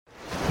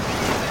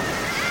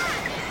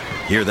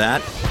Hear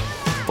that?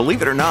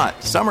 Believe it or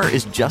not, summer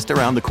is just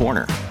around the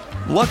corner.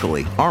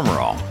 Luckily, Armor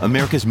All,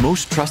 America's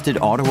most trusted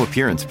auto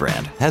appearance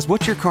brand, has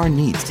what your car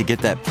needs to get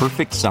that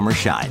perfect summer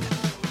shine.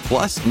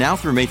 Plus, now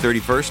through May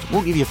 31st,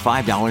 we'll give you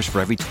 $5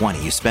 for every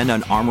 $20 you spend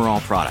on Armor All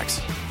products.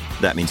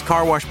 That means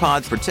car wash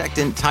pods,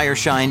 protectant, tire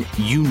shine,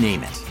 you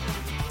name it.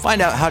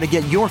 Find out how to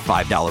get your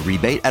 $5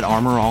 rebate at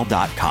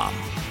armorall.com.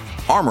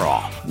 Armor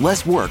All,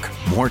 less work,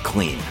 more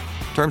clean.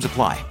 Terms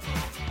apply.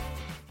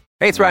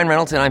 Hey, it's Ryan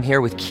Reynolds, and I'm here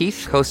with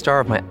Keith, co-star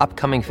of my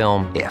upcoming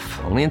film,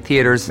 If, only in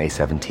theaters May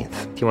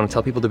 17th. Do you want to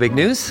tell people the big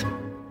news?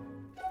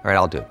 All right,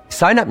 I'll do it.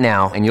 Sign up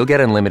now and you'll get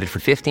unlimited for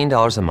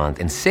 $15 a month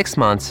and 6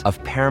 months of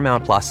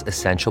Paramount Plus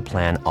Essential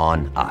Plan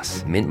on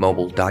us.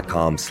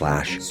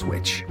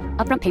 MintMobile.com/switch.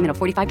 Upfront payment of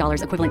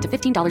 $45 equivalent to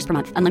 $15 per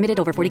month. Unlimited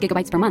over 40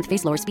 gigabytes per month.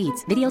 Face lower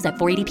speeds. Videos at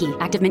 480p.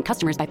 Active Mint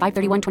customers by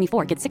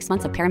 531.24 get 6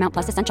 months of Paramount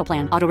Plus Essential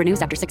Plan. Auto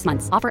renews after 6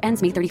 months. Offer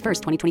ends May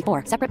 31st,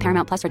 2024. Separate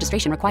Paramount Plus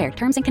registration required.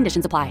 Terms and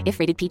conditions apply if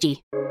rated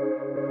PG.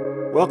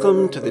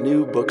 Welcome to the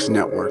New Books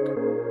Network.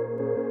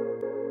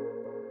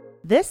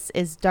 This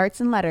is Darts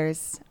and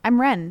Letters.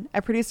 I'm Ren,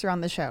 a producer on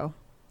the show.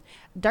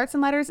 Darts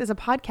and Letters is a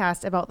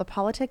podcast about the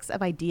politics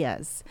of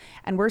ideas,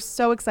 and we're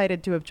so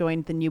excited to have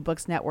joined the New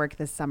Books Network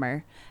this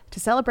summer. To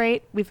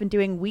celebrate, we've been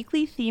doing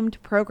weekly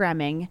themed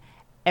programming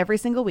every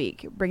single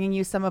week, bringing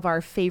you some of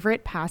our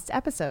favorite past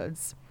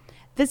episodes.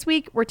 This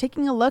week, we're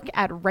taking a look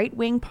at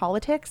right-wing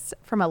politics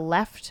from a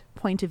left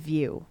point of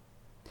view.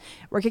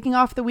 We're kicking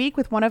off the week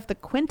with one of the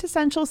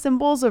quintessential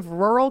symbols of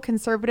rural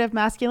conservative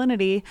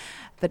masculinity,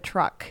 the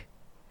truck.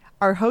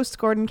 Our host,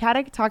 Gordon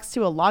Caddick, talks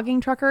to a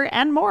logging trucker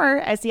and more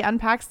as he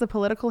unpacks the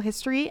political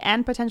history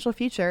and potential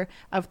future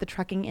of the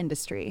trucking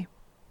industry.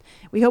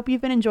 We hope you've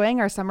been enjoying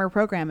our summer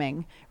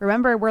programming.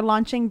 Remember, we're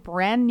launching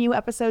brand new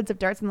episodes of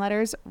Darts and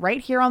Letters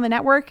right here on the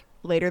network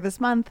later this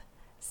month.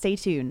 Stay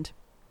tuned.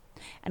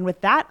 And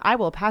with that, I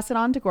will pass it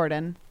on to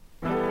Gordon.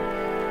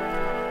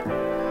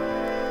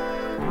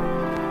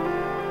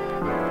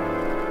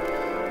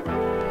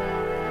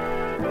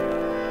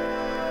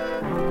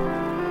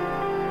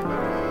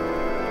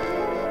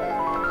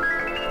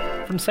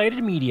 From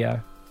Cited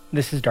Media,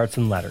 this is Darts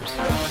and Letters.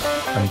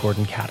 I'm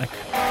Gordon Caddick.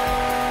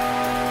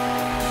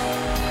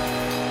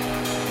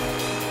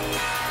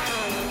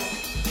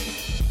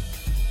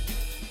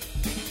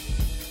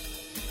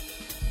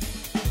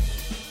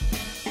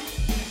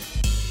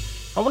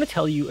 I want to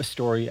tell you a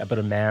story about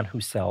a man who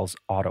sells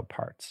auto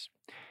parts.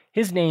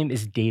 His name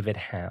is David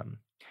Ham.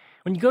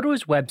 When you go to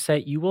his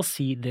website, you will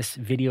see this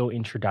video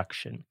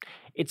introduction.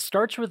 It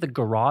starts with a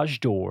garage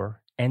door,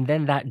 and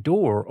then that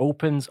door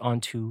opens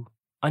onto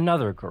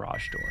another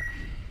garage door.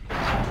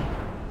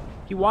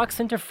 He walks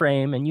into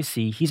frame and you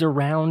see he's a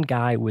round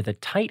guy with a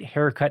tight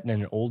haircut and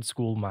an old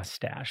school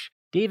mustache.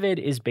 David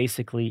is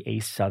basically a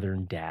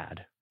Southern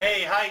dad.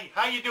 Hey,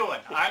 how you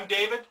doing? I'm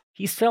David.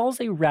 He sells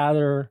a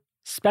rather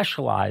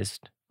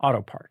specialized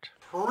auto part.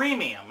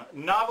 Premium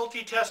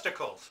novelty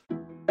testicles.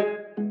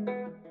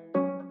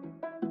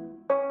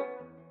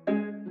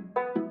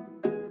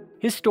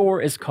 His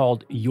store is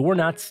called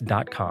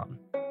yournuts.com.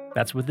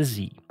 That's with a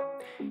Z.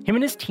 Him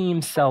and his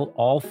team sell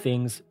all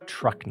things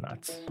truck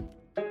nuts.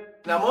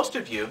 Now, most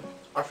of you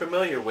are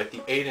familiar with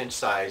the 8-inch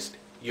sized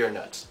Your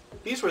Nuts.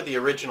 These were the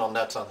original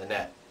nuts on the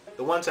net,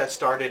 the ones that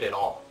started it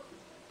all.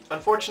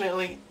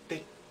 Unfortunately,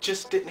 they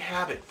just didn't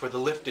have it for the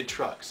lifted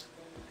trucks.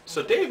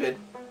 So David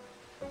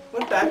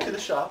went back to the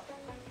shop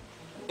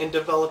and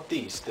developed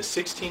these, the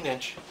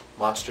 16-inch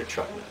monster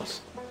truck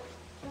nuts.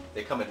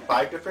 They come in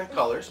 5 different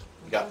colors.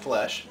 We got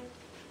flesh,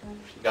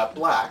 we got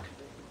black,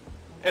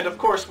 and of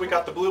course we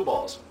got the blue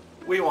balls.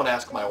 We won't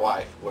ask my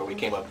wife where we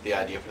came up with the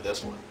idea for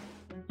this one.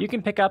 You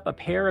can pick up a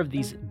pair of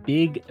these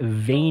big,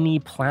 veiny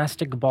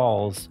plastic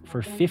balls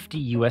for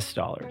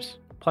 $50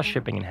 plus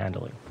shipping and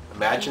handling.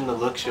 Imagine the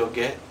looks you'll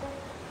get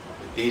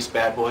with these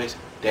bad boys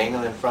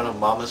dangling in front of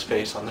Mama's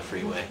face on the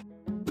freeway.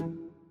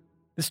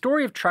 The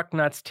story of truck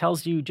nuts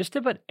tells you just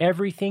about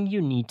everything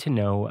you need to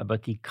know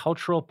about the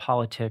cultural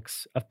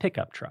politics of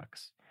pickup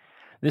trucks.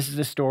 This is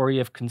a story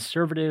of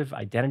conservative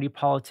identity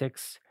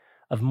politics,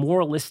 of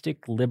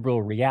moralistic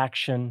liberal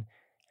reaction,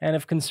 and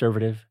of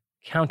conservative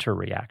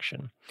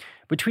counter-reaction.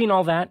 Between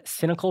all that,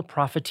 cynical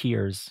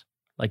profiteers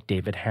like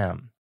David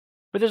Ham.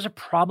 But there's a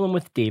problem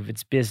with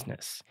David's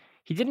business.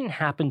 He didn't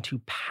happen to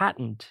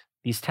patent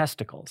these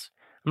testicles.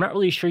 I'm not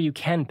really sure you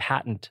can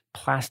patent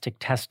plastic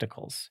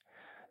testicles,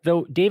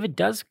 though David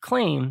does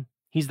claim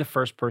he's the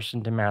first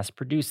person to mass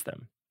produce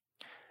them.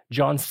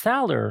 John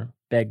Saller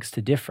begs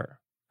to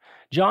differ.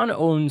 John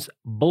owns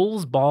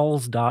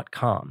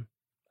bullsballs.com,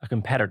 a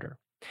competitor.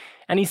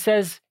 And he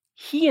says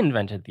he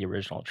invented the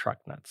original truck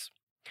nuts.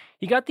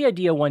 He got the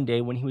idea one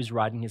day when he was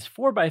riding his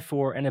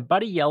 4x4 and a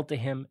buddy yelled to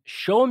him,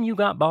 "Show him you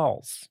got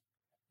balls."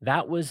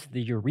 That was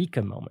the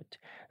eureka moment.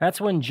 That's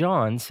when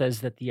John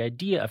says that the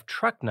idea of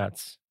truck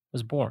nuts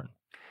was born.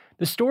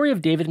 The story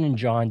of David and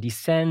John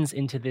descends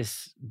into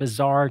this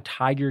bizarre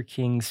Tiger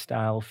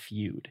King-style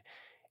feud.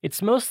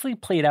 It's mostly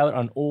played out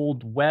on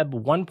old Web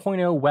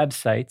 1.0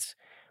 websites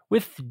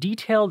with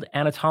detailed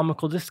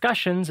anatomical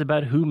discussions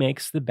about who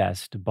makes the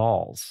best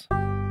balls.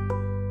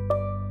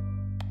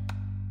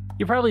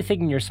 You're probably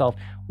thinking to yourself,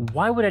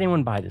 why would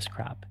anyone buy this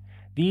crap?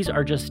 These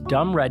are just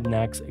dumb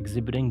rednecks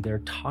exhibiting their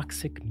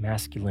toxic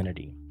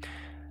masculinity.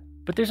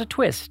 But there's a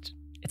twist.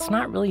 It's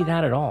not really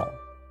that at all.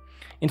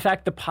 In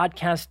fact, the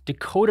podcast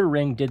Decoder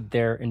Ring did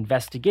their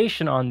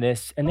investigation on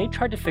this, and they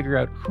tried to figure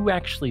out who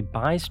actually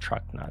buys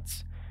truck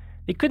nuts.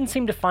 They couldn't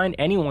seem to find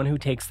anyone who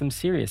takes them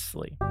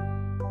seriously.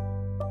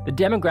 The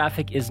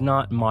demographic is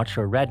not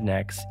macho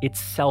rednecks,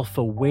 it's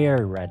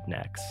self-aware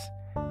rednecks.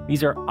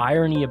 These are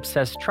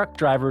irony-obsessed truck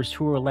drivers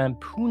who are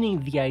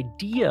lampooning the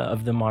idea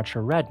of the macho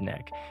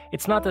redneck.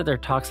 It's not that they're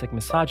toxic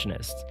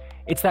misogynists,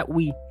 it's that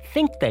we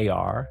think they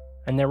are,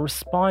 and they're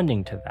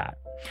responding to that.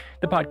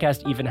 The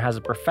podcast even has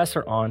a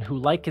professor on who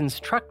likens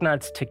truck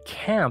nuts to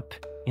camp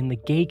in the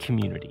gay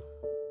community.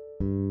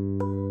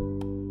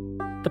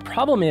 The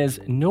problem is,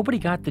 nobody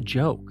got the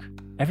joke.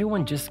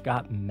 Everyone just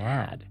got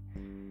mad.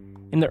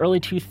 In the early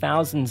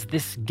 2000s,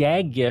 this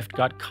gag gift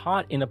got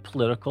caught in a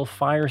political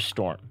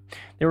firestorm.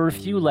 There were a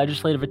few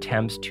legislative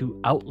attempts to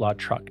outlaw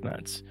truck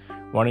nuts.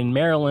 One in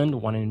Maryland,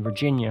 one in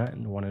Virginia,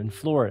 and one in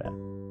Florida.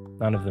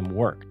 None of them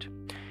worked.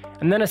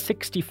 And then a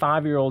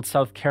 65-year-old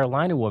South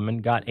Carolina woman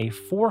got a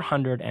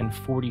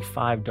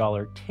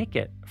 $445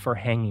 ticket for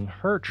hanging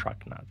her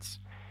truck nuts.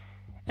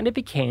 And it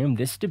became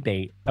this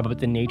debate about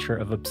the nature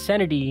of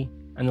obscenity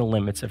and the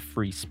limits of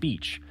free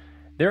speech.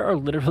 There are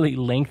literally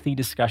lengthy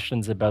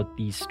discussions about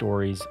these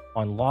stories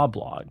on law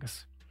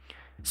blogs.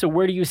 So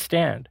where do you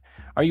stand?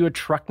 Are you a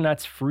truck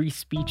nuts free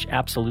speech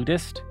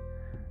absolutist?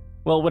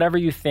 Well, whatever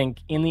you think,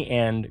 in the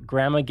end,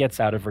 grandma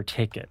gets out of her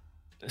ticket.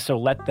 So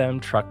let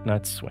them truck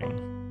nuts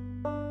swing.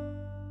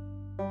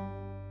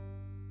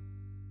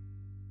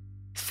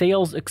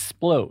 Sales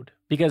explode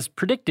because,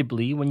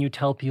 predictably, when you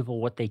tell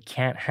people what they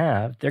can't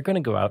have, they're going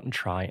to go out and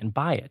try and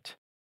buy it.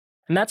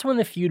 And that's when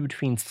the feud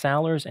between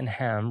Sallers and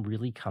Ham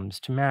really comes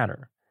to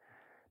matter.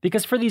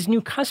 Because for these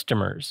new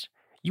customers,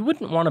 you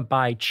wouldn't want to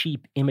buy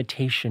cheap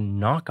imitation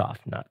knockoff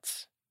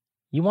nuts.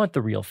 You want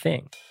the real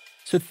thing.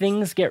 So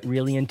things get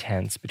really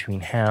intense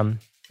between Ham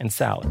and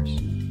Sallers.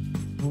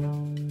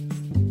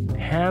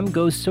 Ham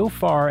goes so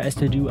far as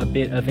to do a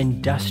bit of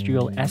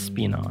industrial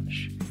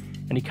espionage,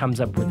 and he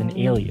comes up with an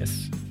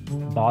alias,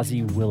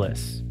 Bozzy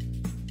Willis.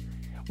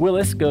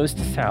 Willis goes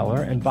to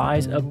Saller and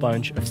buys a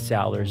bunch of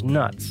Saller's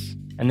nuts,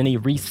 and then he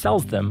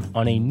resells them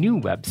on a new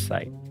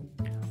website,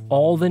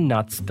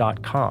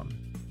 allthenuts.com.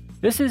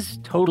 This is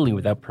totally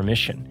without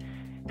permission.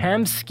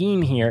 Ham's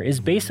scheme here is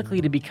basically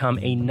to become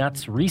a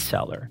nuts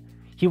reseller.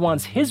 He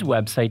wants his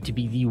website to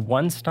be the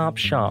one-stop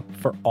shop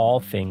for all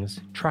things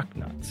truck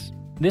nuts.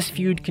 This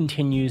feud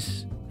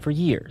continues for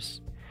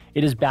years.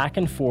 It is back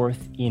and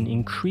forth in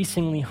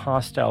increasingly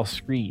hostile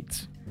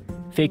screeds.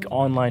 Fake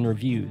online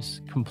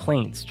reviews,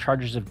 complaints,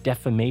 charges of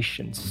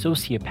defamation,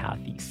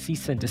 sociopathy,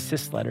 cease and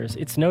desist letters.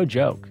 It's no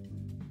joke.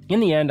 In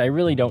the end, I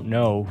really don't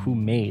know who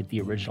made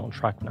the original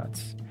truck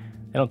nuts.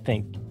 I don't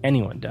think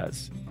anyone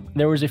does.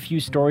 There was a few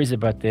stories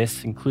about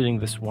this, including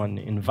this one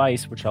in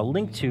Vice, which I'll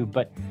link to,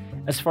 but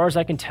as far as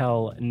I can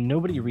tell,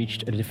 nobody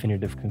reached a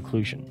definitive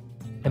conclusion.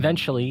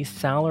 Eventually,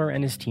 Saller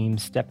and his team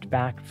stepped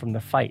back from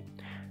the fight,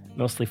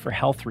 mostly for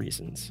health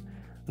reasons.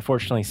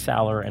 Unfortunately,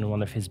 Saller and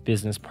one of his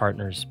business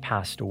partners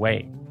passed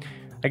away.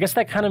 I guess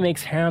that kind of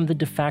makes Ham the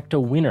de facto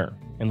winner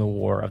in the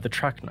war of the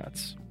truck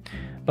nuts.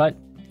 But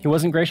he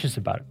wasn't gracious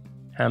about it.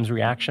 Ham's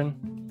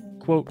reaction?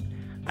 Quote,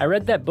 "I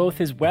read that both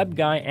his web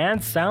guy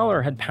and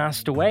Saller had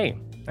passed away,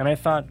 and I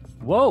thought,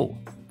 whoa,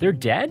 they're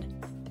dead?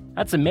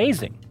 That's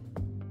amazing."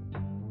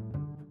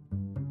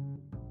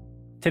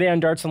 Today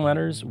on Darts and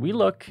Letters, we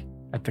look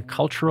at the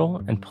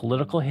cultural and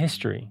political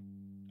history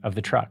of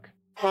the truck.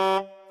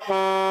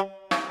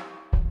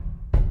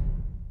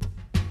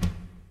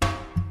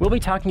 We'll be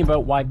talking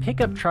about why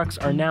pickup trucks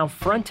are now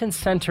front and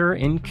center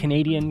in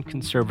Canadian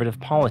conservative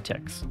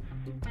politics.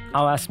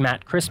 I'll ask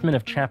Matt Christman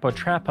of Chapo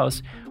Trap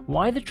House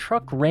why the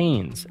truck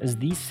reigns as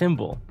the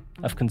symbol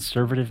of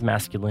conservative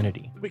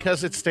masculinity.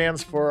 Because it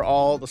stands for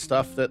all the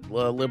stuff that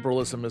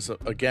liberalism is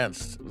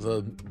against,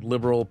 the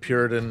liberal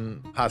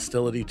Puritan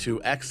hostility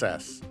to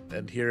excess.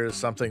 And here is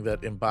something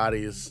that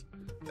embodies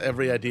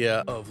every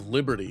idea of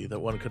liberty that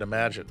one could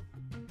imagine.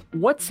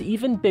 What's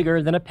even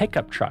bigger than a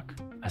pickup truck?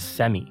 A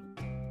semi.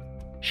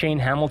 Shane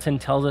Hamilton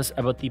tells us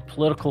about the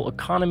political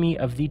economy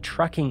of the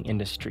trucking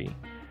industry.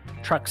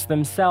 Trucks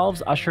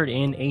themselves ushered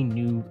in a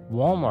new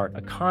Walmart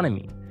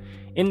economy.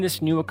 In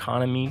this new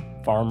economy,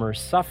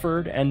 farmers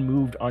suffered and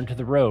moved onto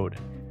the road.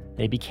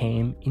 They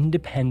became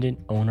independent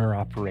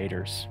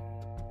owner-operators.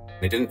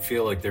 They didn't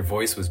feel like their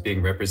voice was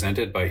being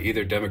represented by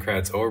either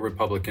Democrats or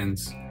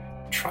Republicans.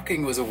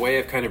 Trucking was a way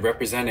of kind of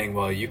representing,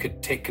 well, you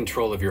could take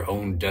control of your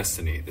own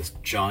destiny, this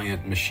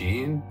giant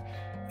machine,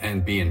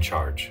 and be in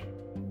charge.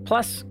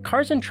 Plus,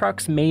 cars and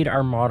trucks made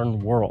our modern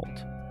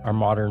world, our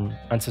modern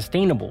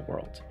unsustainable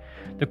world.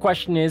 The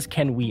question is,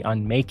 can we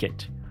unmake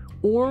it?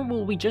 Or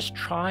will we just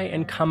try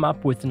and come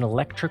up with an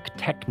electric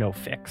techno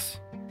fix?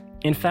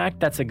 In fact,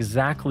 that's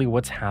exactly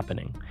what's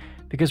happening.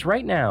 Because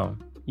right now,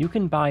 you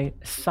can buy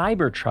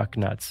Cybertruck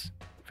nuts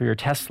for your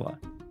Tesla.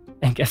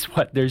 And guess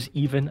what? There's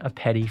even a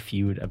petty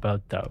feud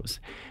about those.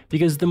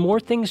 Because the more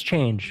things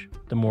change,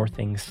 the more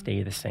things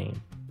stay the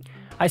same.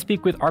 I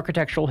speak with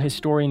architectural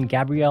historian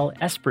Gabrielle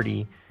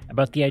Esperdy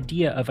about the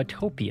idea of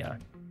utopia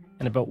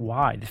and about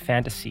why the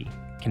fantasy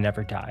can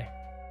never die.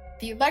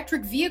 The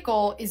electric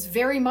vehicle is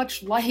very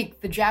much like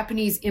the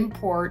Japanese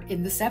import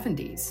in the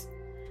 70s.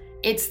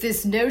 It's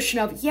this notion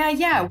of,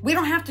 we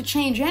don't have to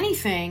change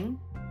anything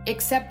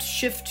except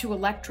shift to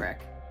electric.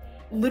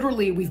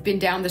 Literally, we've been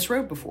down this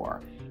road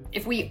before.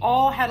 If we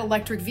all had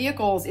electric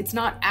vehicles, it's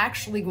not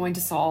actually going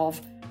to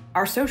solve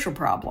our social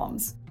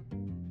problems.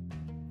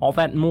 All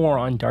that and more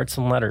on Darts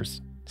and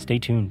Letters. Stay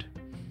tuned.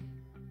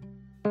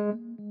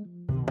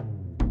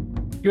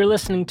 You're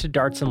listening to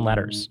Darts and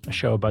Letters, a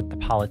show about the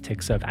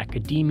politics of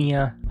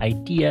academia,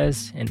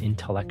 ideas, and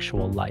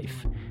intellectual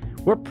life.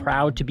 We're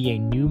proud to be a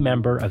new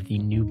member of the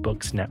New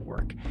Books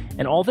Network,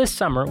 and all this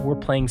summer we're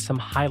playing some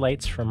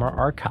highlights from our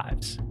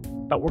archives.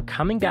 But we're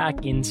coming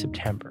back in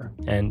September,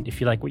 and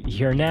if you like what you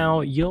hear now,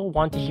 you'll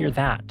want to hear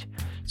that.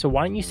 So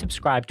why don't you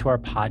subscribe to our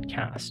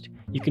podcast?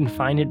 You can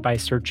find it by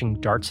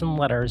searching Darts and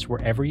Letters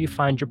wherever you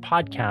find your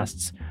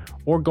podcasts,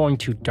 or going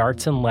to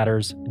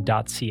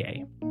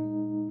dartsandletters.ca.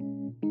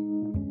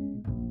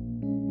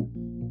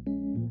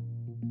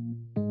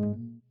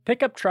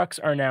 Pickup trucks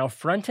are now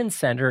front and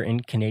center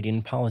in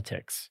Canadian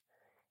politics.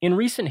 In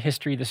recent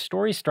history, the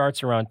story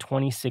starts around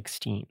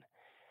 2016.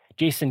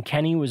 Jason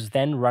Kenney was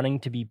then running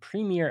to be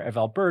Premier of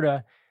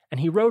Alberta, and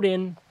he rode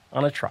in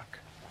on a truck.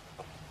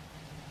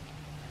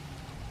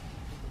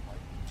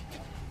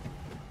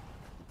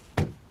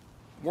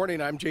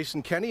 Morning, I'm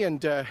Jason Kenney,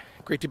 and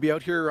great to be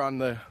out here on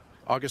the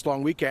August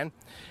long weekend.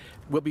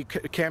 We'll be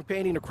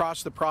campaigning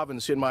across the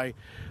province in my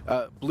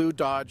blue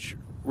Dodge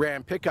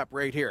Ram pickup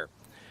right here.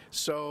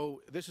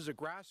 So this is a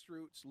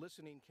grassroots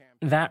listening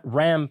campaign. That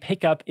Ram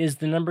pickup is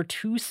the number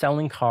 2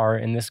 selling car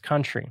in this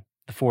country.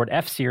 The Ford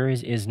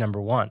F-Series is number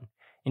 1.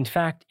 In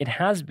fact, it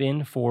has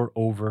been for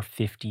over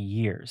 50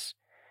 years.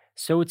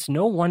 So it's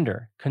no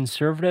wonder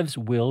conservatives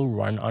will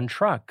run on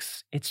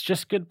trucks. It's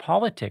just good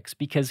politics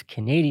because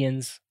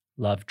Canadians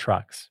love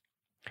trucks.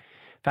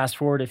 Fast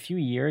forward a few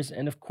years,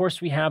 and of course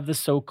we have the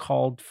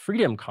so-called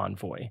Freedom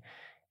Convoy.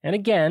 And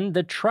again,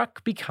 the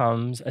truck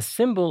becomes a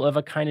symbol of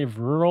a kind of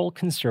rural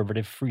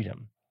conservative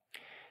freedom.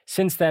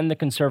 Since then, the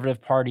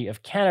Conservative Party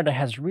of Canada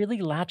has really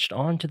latched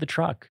on to the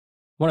truck.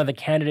 One of the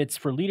candidates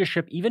for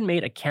leadership even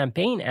made a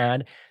campaign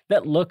ad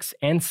that looks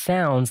and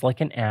sounds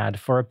like an ad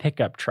for a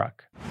pickup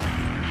truck.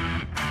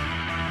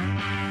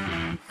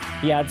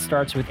 The ad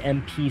starts with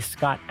MP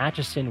Scott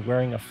Aitchison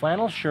wearing a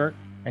flannel shirt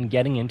and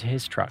getting into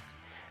his truck.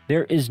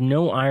 There is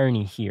no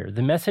irony here.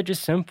 The message is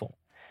simple.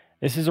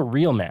 This is a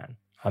real man.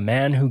 A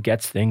man who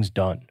gets things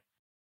done.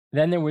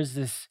 Then there was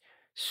this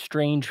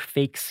strange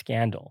fake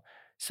scandal.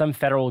 Some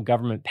federal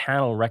government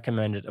panel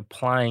recommended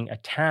applying a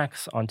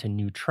tax onto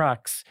new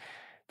trucks.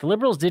 The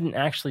Liberals didn't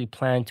actually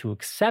plan to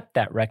accept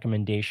that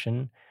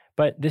recommendation,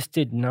 but this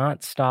did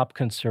not stop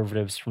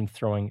conservatives from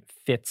throwing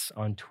fits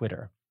on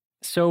Twitter.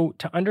 So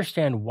to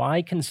understand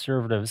why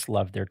conservatives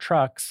love their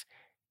trucks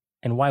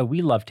and why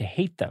we love to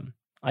hate them,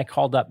 I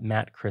called up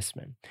Matt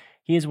Christman.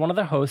 He is one of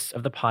the hosts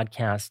of the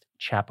podcast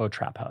Chapo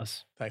Trap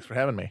House. Thanks for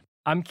having me.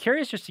 I'm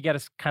curious just to get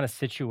us kind of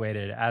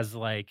situated as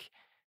like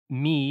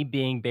me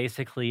being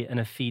basically an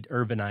effete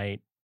urbanite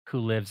who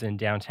lives in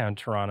downtown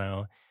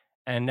Toronto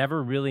and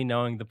never really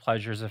knowing the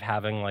pleasures of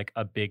having like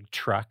a big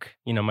truck.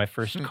 You know, my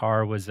first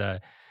car was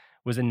a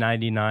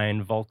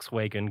 99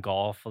 Volkswagen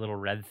Golf, a little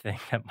red thing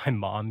that my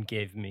mom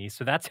gave me.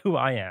 So that's who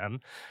I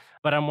am.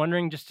 But I'm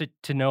wondering just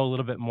to know a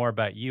little bit more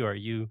about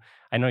you.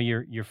 I know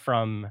you're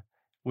from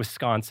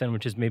Wisconsin,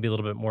 which is maybe a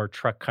little bit more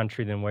truck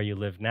country than where you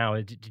live now.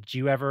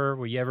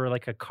 Were you ever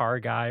like a car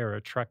guy or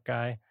a truck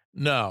guy?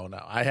 No.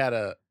 I had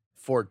a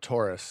Ford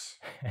Taurus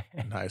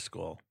in high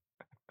school.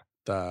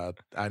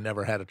 I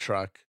never had a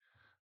truck.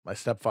 My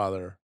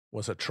stepfather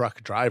was a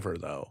truck driver,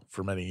 though,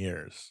 for many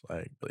years,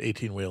 like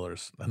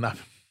 18-wheelers.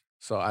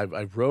 So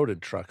I rode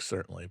in trucks,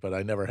 certainly, but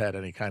I never had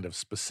any kind of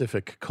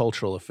specific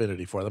cultural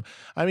affinity for them.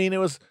 I mean,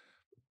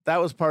 that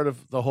was part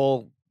of the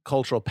whole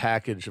cultural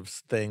package of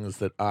things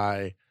that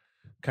I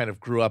kind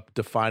of grew up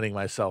defining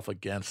myself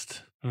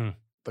against.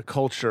 The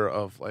culture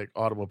of like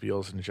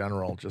automobiles in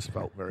general just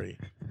felt very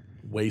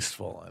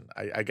wasteful.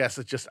 And I guess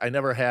I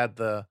never had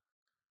the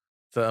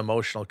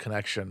emotional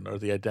connection or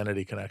the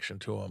identity connection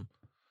to them.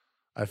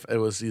 It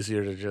was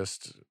easier to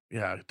just,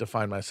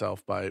 define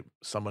myself by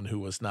someone who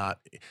was not,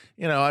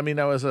 I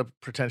was a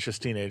pretentious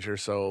teenager.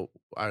 So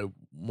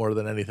more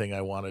than anything,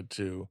 I wanted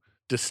to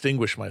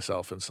distinguish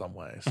myself in some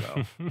way.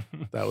 So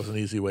that was an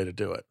easy way to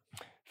do it.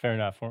 Fair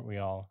enough, weren't we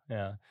all?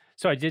 Yeah.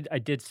 So I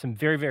did some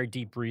very, very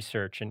deep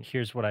research, and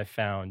here's what I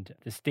found.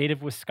 The state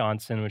of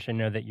Wisconsin, which I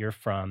know that you're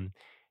from,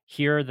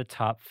 here are the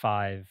top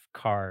 5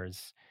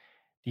 cars.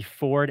 The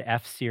Ford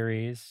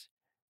F-Series,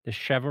 the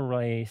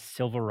Chevrolet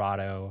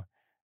Silverado,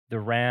 the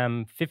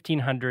Ram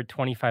 1500,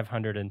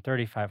 2500, and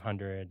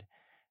 3500,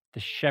 the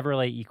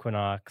Chevrolet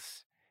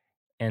Equinox,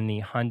 and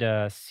the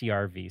Honda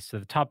CR-V. So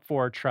the top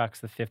 4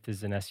 trucks, the 5th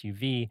is an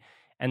SUV.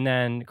 And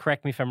then,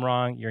 correct me if I'm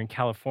wrong, you're in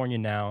California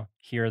now.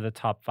 Here are the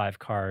top 5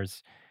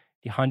 cars: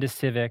 the Honda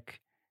Civic,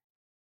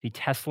 the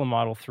Tesla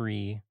Model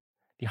 3,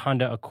 the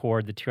Honda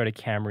Accord, the Toyota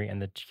Camry,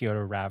 and the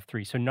Toyota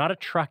RAV3. So not a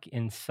truck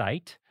in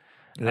sight.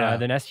 Yeah.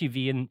 Then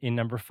SUV in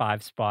number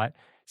 5 spot.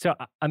 So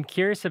I'm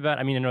curious about,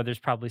 I know there's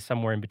probably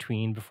somewhere in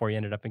between before you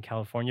ended up in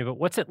California, but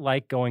what's it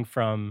like going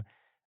from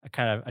a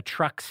kind of a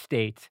truck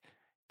state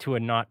to a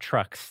not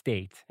truck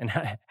state? And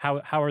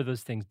how are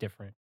those things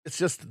different? It's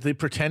just the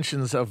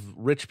pretensions of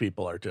rich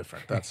people are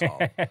different. That's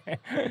all.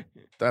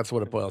 That's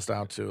what it boils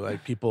down to.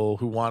 Like people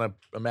who want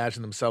to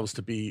imagine themselves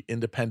to be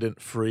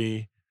independent,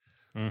 free,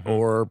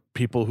 or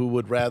people who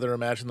would rather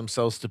imagine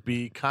themselves to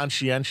be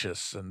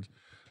conscientious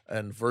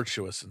and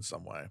virtuous in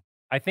some way.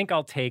 I think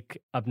I'll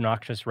take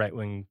obnoxious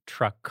right-wing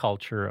truck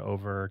culture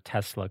over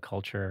Tesla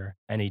culture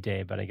any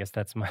day, but I guess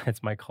that's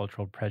my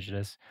cultural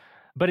prejudice.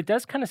 But it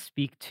does kind of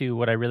speak to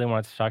what I really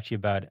wanted to talk to you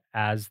about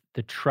as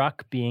the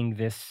truck being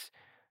this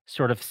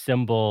sort of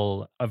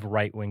symbol of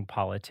right-wing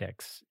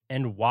politics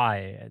and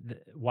why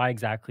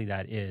exactly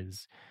that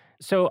is.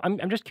 So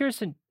I'm just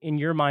curious, in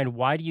your mind,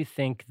 why do you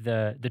think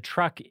the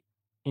truck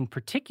in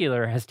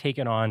particular has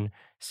taken on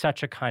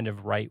such a kind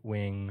of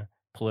right-wing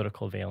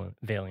political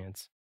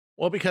valence?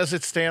 Well, because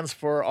it stands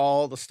for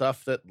all the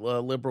stuff that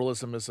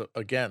liberalism is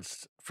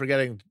against,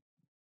 forgetting,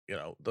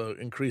 the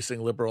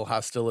increasing liberal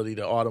hostility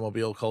to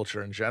automobile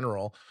culture in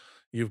general.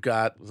 You've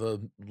got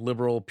the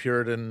liberal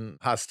Puritan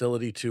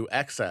hostility to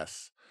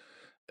excess.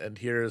 And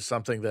here's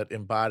something that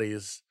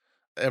embodies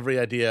every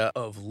idea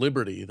of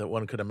liberty that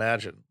one could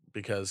imagine,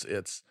 because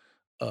it's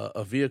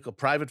a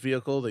private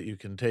vehicle that you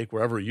can take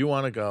wherever you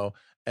want to go,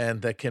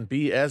 and that can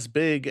be as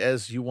big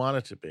as you want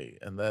it to be,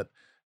 and that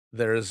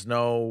there is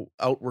no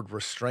outward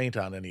restraint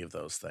on any of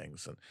those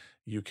things. And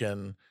you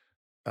can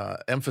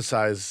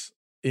emphasize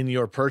in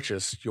your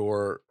purchase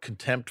your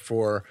contempt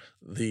for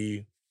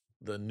the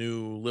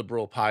new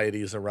liberal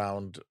pieties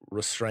around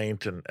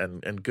restraint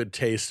and good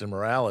taste and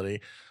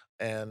morality,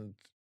 and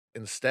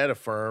instead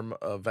affirm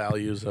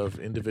values of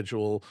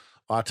individual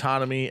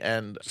autonomy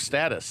and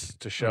status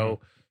to show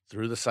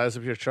through the size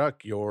of your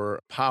truck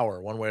your power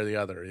one way or the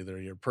other,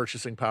 either your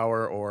purchasing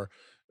power or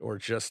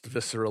just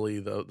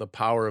viscerally the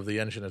power of the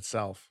engine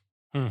itself.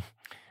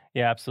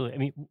 Yeah,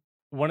 absolutely.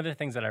 One of the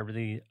things that I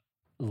really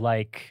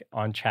like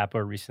on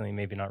Chapo recently,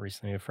 maybe not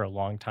recently, but for a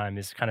long time,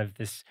 is kind of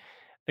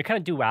the kind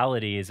of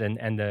dualities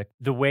and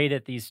the way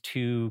that these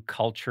two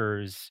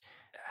cultures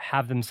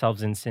have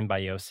themselves in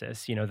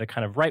symbiosis. The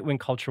kind of right-wing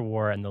culture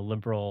war and the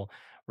liberal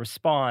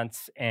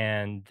response,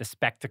 and the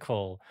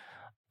spectacle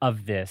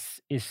of this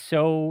is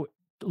so,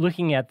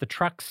 looking at the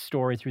truck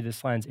story through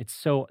this lens,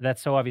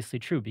 that's so obviously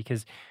true,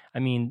 because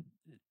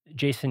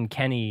Jason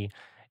Kenney,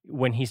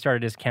 when he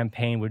started his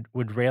campaign,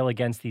 would rail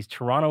against these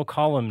Toronto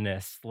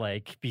columnists,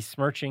 like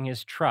besmirching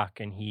his truck,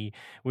 and he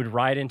would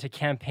ride into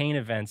campaign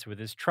events with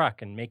his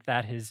truck and make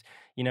that his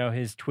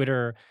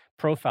Twitter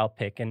profile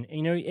pic. And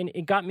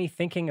it got me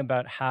thinking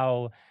about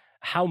how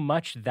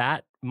much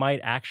that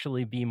might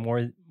actually be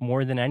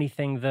more than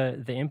anything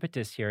the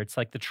impetus here. It's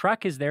like the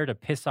truck is there to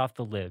piss off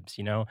the libs,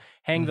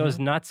 hang those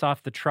nuts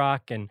off the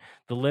truck, and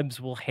the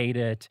libs will hate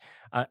it.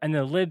 And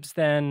the libs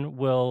then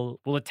will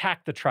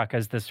attack the truck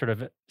as this sort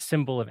of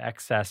symbol of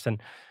excess.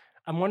 And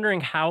I'm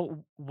wondering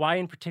why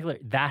in particular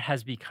that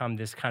has become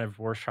this kind of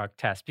Rorschach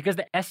test, because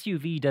the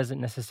SUV doesn't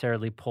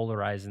necessarily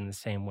polarize in the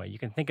same way. You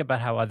can think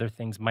about how other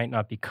things might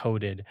not be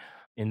coded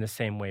in the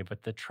same way,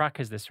 but the truck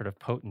is this sort of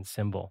potent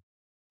symbol.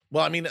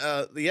 Well,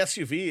 the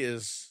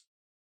SUV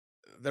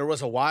there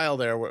was a while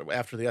there where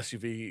after the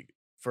SUV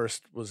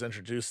first was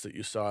introduced that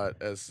you saw it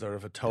as sort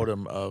of a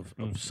totem of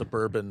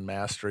suburban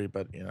mastery,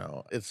 but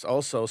it's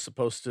also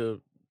supposed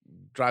to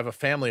drive a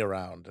family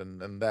around,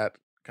 and that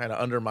kind of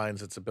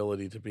undermines its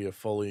ability to be a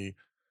fully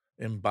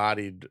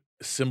embodied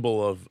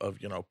symbol of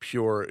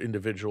pure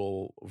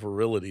individual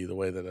virility the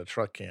way that a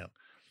truck can.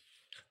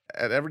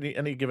 At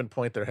any given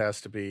point, there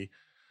has to be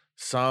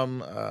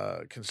some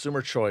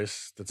consumer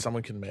choice that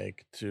someone can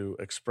make to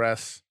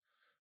express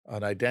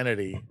an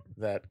identity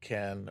that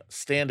can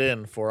stand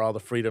in for all the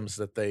freedoms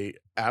that they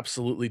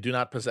absolutely do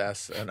not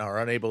possess and are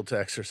unable to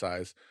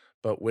exercise,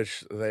 but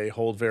which they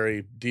hold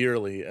very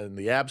dearly in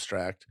the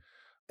abstract.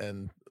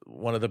 And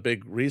one of the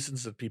big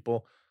reasons that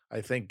people,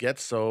 I think, get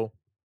so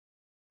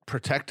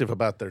protective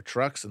about their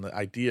trucks and the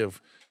idea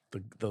of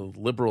the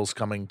liberals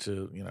coming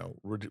to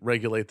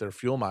regulate their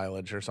fuel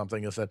mileage or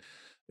something is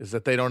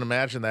that they don't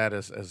imagine that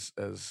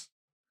as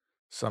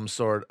some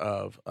sort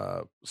of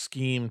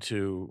scheme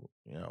to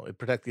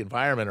protect the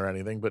environment or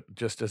anything, but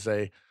just as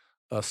a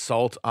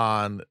assault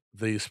on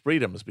these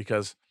freedoms.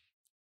 Because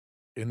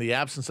in the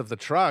absence of the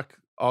truck,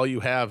 all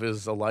you have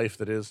is a life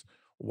that is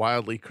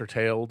wildly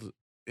curtailed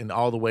in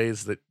all the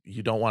ways that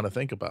you don't want to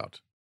think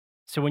about.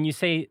 So when you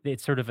say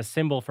it's sort of a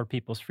symbol for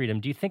people's freedom,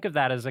 do you think of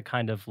that as a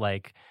kind of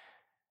like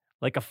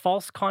a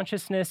false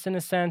consciousness in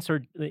a sense,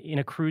 or in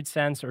a crude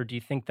sense, or do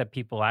you think that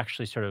people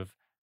actually sort of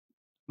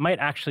might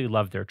actually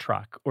love their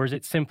truck, or is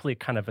it simply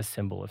kind of a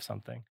symbol of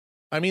something?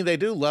 I mean, they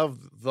do love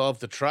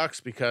the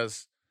trucks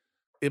because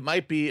it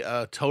might be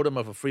a totem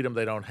of a freedom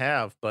they don't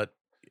have, but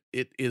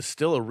it is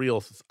still a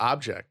real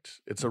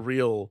object. It's a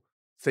real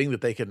thing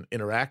that they can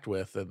interact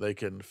with and they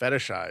can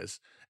fetishize.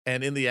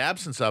 And in the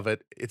absence of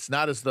it, it's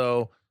not as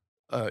though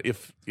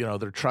if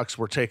their trucks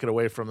were taken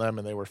away from them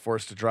and they were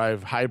forced to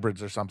drive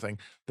hybrids or something,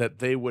 that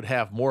they would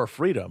have more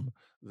freedom.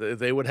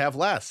 They would have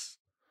less.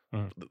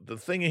 The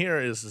thing here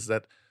is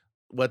that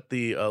what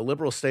the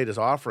liberal state is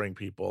offering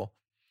people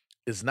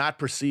is not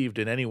perceived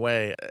in any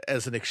way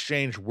as an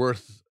exchange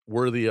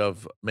worthy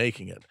of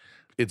making it.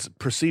 It's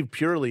perceived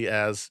purely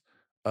as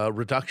a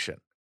reduction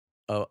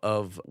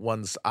of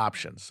one's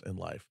options in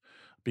life,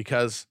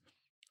 because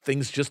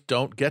things just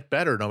don't get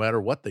better no matter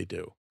what they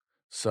do.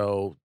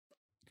 So,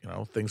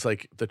 things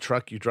like the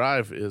truck you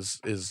drive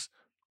is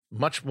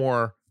much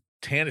more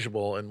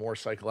tangible and more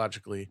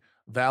psychologically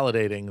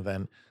validating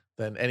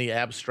than any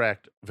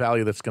abstract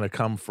value that's going to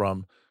come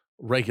from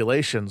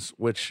regulations,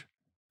 which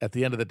at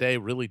the end of the day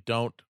really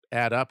don't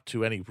add up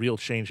to any real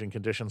change in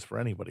conditions for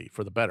anybody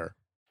for the better.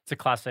 It's a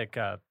classic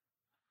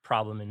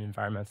problem in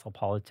environmental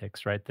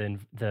politics, right?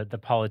 The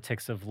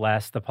politics of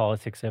less, the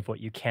politics of what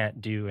you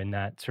can't do in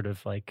that sort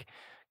of like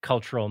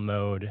cultural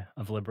mode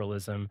of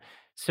liberalism.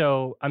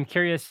 So I'm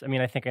curious, I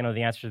mean, I think I know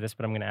the answer to this,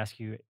 but I'm going to ask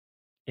you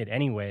it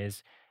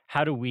anyways.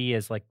 How do we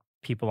as like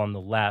people on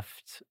the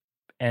left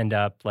end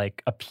up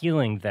like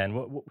appealing then?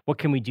 What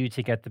can we do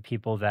to get the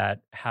people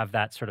that have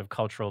that sort of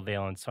cultural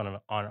valence on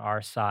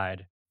our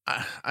side?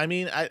 I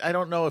mean, I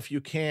don't know if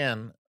you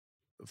can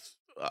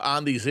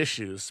on these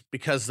issues,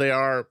 because they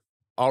are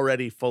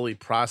already fully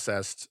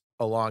processed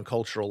along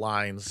cultural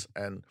lines,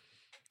 and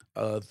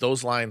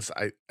those lines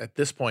at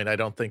this point I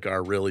don't think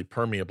are really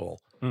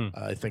permeable.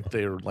 I think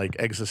they're like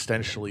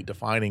existentially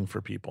defining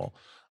for people.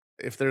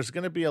 If there's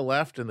going to be a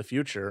left in the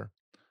future,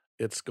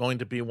 it's going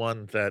to be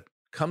one that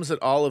comes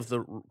at all of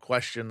the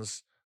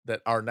questions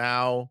that are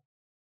now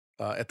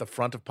at the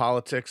front of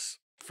politics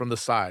from the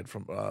side,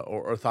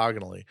 or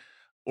orthogonally,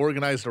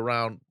 organized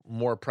around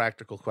more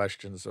practical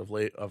questions of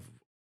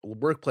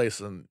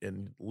workplace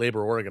and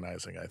labor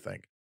organizing, I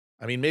think.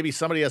 I mean, maybe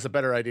somebody has a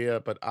better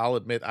idea, but I'll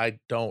admit I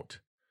don't.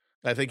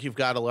 I think you've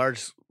got a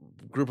large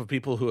group of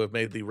people who have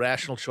made the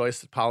rational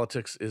choice that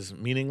politics is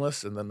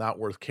meaningless and then not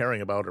worth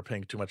caring about or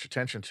paying too much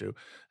attention to.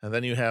 And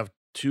then you have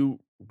two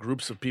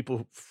groups of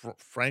people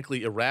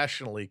frankly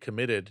irrationally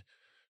committed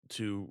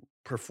to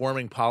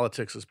performing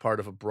politics as part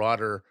of a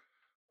broader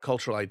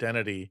cultural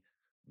identity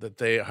that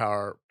they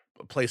are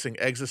placing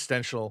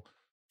existential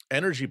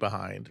energy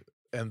behind.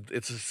 And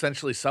it's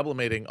essentially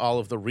sublimating all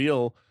of the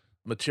real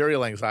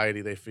material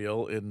anxiety they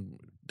feel in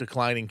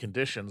declining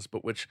conditions,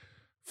 but which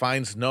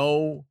finds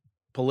no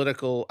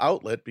political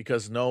outlet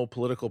because no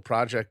political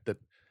project that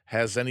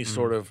has any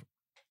sort of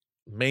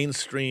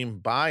mainstream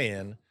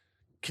buy-in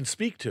can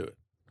speak to it.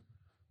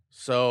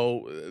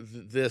 So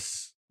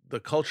the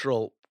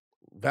cultural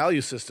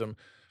value system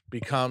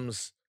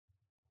becomes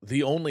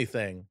the only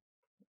thing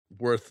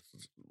worth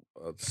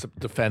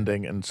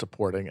defending and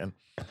supporting.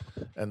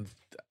 If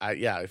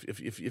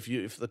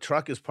the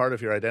truck is part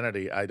of your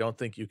identity, I don't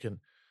think you can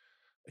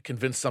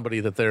convince somebody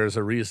that there's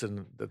a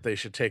reason that they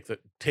should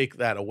take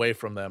that away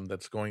from them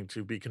that's going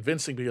to be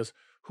convincing, because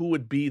who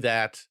would be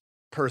that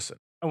person?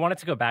 I wanted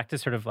to go back to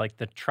sort of like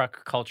the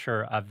truck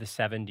culture of the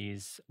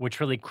 70s, which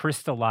really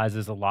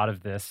crystallizes a lot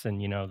of this. And,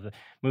 the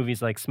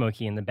movies like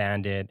Smokey and the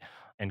Bandit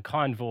and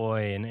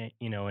Convoy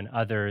and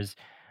others.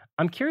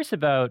 I'm curious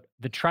about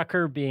the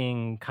trucker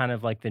being kind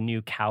of like the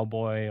new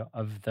cowboy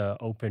of the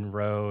open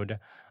road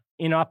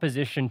in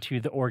opposition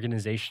to the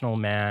organizational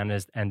man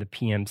and the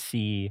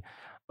PMC.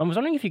 I was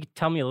wondering if you could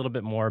tell me a little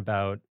bit more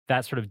about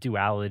that sort of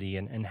duality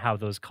and how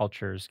those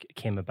cultures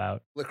came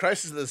about. The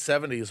crisis of the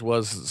 70s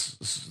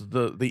was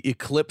the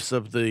eclipse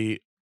of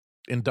the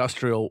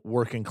industrial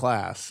working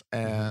class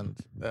and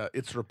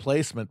its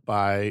replacement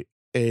by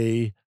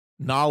a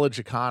knowledge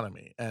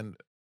economy. And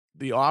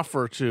the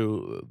offer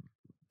to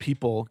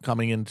people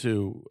coming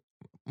into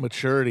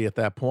maturity at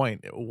that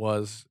point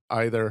was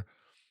either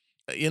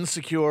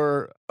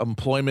insecure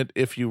employment,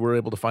 if you were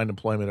able to find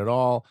employment at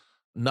all,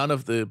 none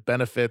of the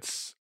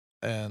benefits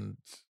and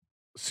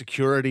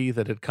security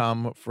that had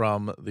come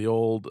from the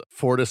old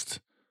Fordist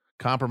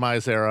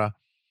compromise era,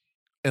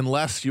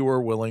 unless you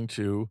were willing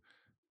to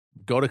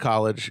go to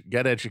college,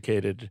 get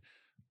educated,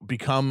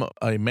 become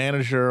a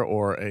manager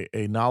or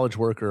a knowledge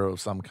worker of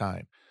some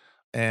kind.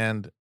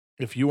 And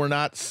if you were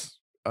not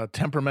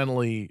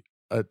temperamentally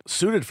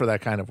suited for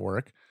that kind of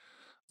work,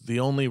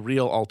 the only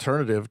real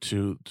alternative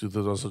to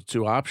those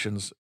two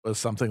options was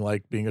something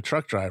like being a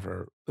truck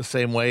driver, the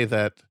same way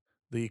that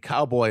the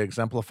cowboy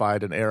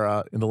exemplified an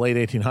era in the late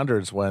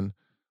 1800s when,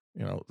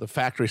 the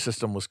factory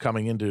system was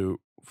coming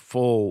into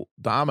full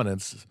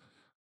dominance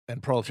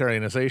and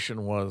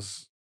proletarianization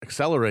was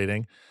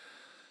accelerating.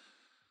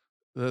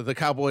 The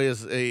cowboy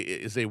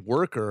is a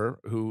worker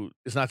who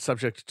is not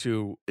subject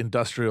to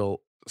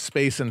industrial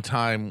space and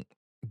time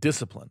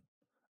discipline.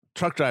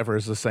 Truck driver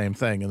is the same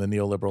thing in the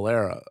neoliberal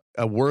era.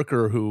 A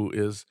worker who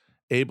is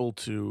able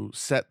to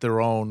set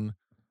their own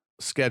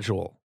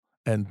schedule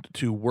and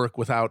to work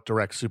without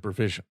direct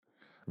supervision,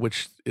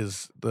 which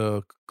is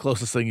the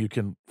closest thing you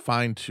can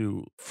find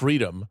to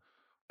freedom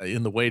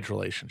in the wage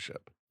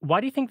relationship. Why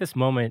do you think this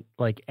moment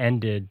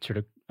ended sort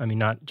of, I mean,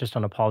 not just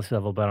on a policy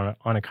level, but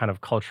on a kind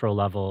of cultural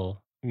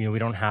level? You know, we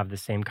don't have the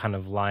same kind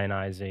of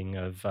lionizing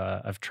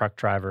of truck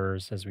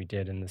drivers as we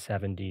did in the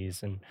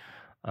 70s. And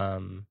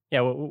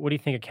what do you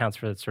think accounts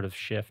for that sort of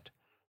shift?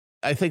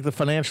 I think the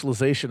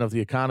financialization of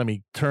the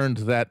economy turned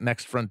that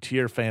next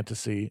frontier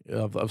fantasy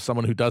of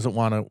someone who doesn't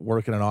want to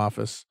work in an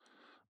office,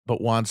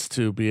 but wants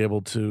to be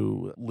able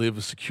to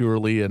live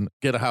securely and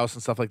get a house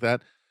and stuff like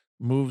that,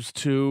 moves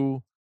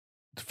to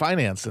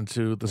finance and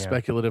to the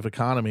speculative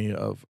economy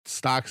of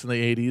stocks in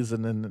the 80s,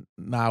 and then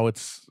now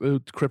it's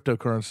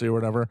cryptocurrency or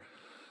whatever.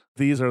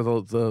 These are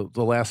the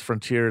last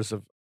frontiers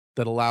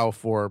that allow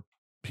for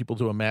people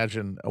to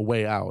imagine a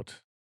way out,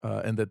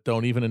 and that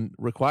don't even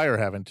require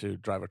having to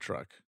drive a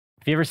truck.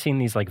 Have you ever seen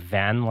these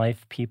van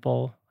life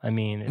people? I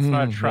mean, it's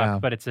not a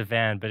truck, but it's a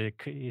van, but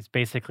it's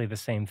basically the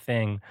same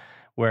thing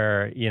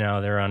where, you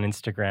know, they're on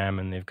Instagram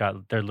and they've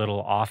got their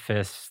little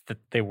office that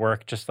they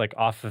work just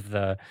off of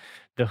the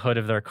hood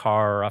of their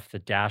car or off the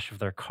dash of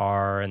their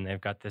car. And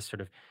they've got this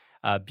sort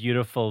of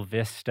beautiful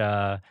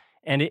vista.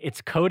 And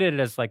it's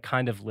coded as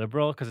kind of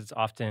liberal because it's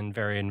often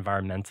very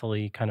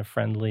environmentally kind of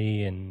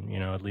friendly, and, you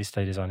know, at least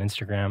it is on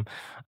Instagram.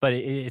 But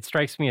it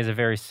strikes me as a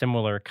very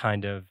similar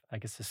kind of, I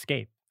guess,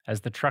 escape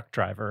as the truck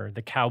driver,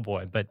 the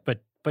cowboy,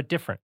 but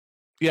different.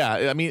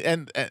 Yeah, I mean,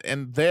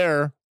 and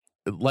there,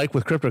 like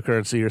with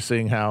cryptocurrency, you're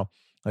seeing how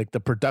the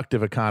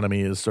productive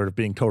economy is sort of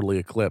being totally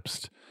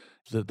eclipsed.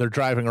 They're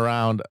driving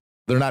around,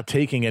 they're not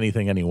taking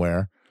anything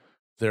anywhere.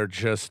 They're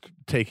just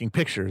taking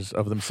pictures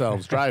of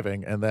themselves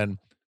driving and then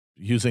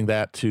using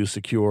that to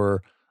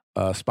secure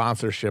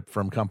sponsorship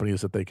from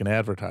companies that they can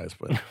advertise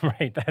with.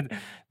 Right.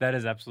 That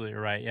is absolutely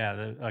right. Yeah.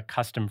 The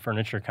custom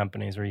furniture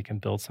companies where you can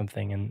build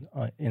something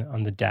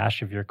on the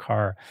dash of your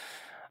car.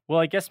 Well,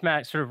 I guess,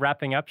 Matt, sort of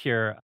wrapping up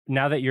here,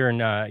 now that you're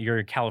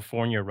in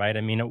California, right?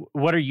 I mean,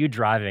 what are you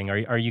driving?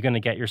 Are you going to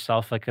get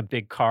yourself a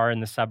big car in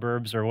the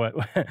suburbs, or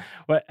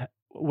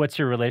what's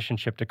your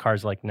relationship to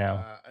cars like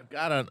now? I've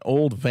got an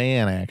old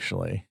van,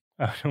 actually,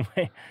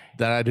 that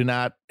I do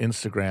not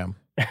Instagram,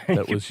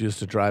 that was used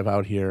to drive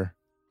out here.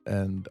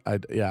 And I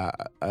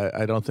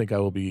don't think I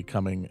will be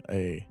becoming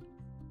a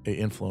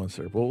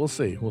influencer, but we'll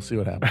see. We'll see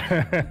what happens.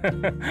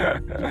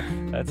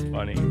 That's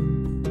funny.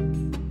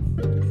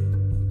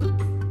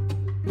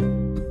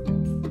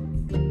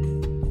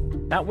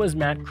 That was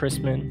Matt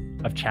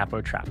Christman of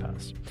Chapo Trap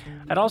House.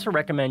 I'd also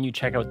recommend you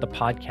check out the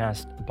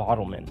podcast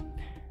Bottlemen.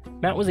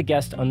 Matt was a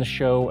guest on the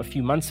show a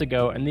few months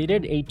ago, and they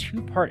did a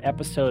 2-part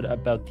episode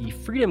about the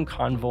Freedom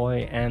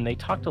Convoy, and they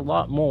talked a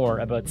lot more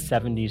about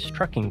 70s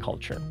trucking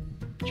culture.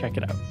 Check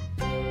it out.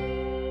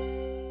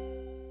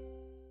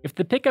 If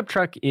the pickup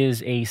truck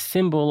is a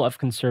symbol of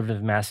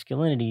conservative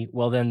masculinity,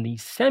 well, then the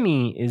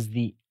semi is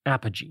the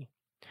apogee.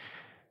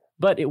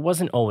 But it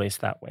wasn't always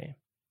that way.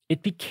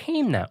 It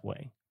became that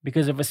way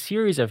because of a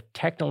series of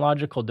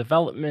technological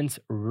developments,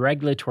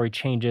 regulatory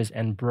changes,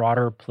 and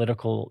broader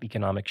political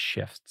economic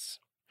shifts.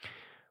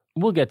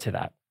 We'll get to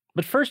that.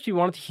 But first, we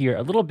wanted to hear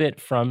a little bit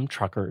from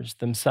truckers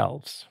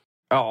themselves.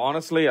 Oh,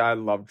 honestly, I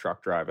love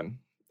truck driving.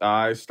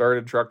 I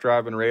started truck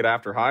driving right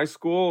after high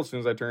school. As soon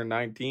as I turned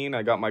 19,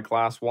 I got my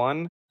Class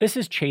 1. This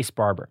is Chase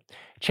Barber.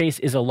 Chase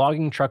is a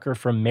logging trucker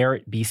from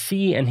Merritt,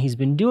 BC, and he's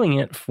been doing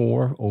it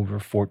for over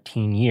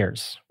 14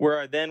 years. Where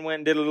I then went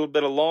and did a little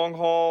bit of long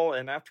haul,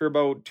 and after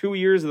about 2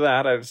 years of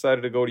that, I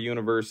decided to go to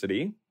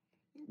university.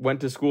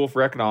 Went to school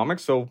for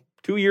economics, so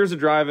 2 years of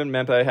driving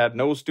meant I had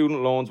no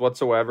student loans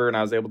whatsoever, and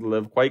I was able to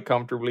live quite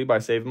comfortably by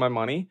saving my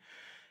money.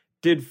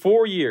 Did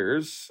 4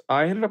 years.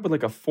 I ended up with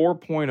a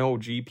 4.0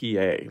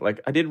 GPA.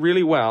 I did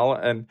really well,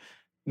 and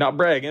not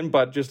bragging,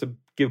 but just to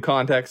give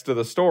context to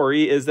the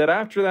story, is that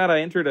after that,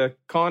 I entered a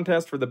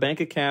contest for the Bank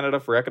of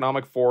Canada for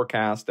economic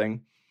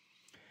forecasting.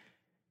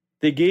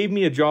 They gave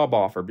me a job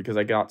offer because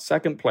I got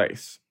second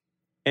place.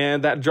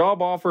 And that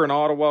job offer in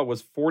Ottawa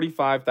was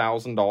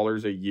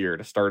 $45,000 a year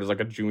to start as a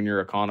junior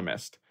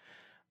economist.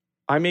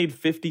 I made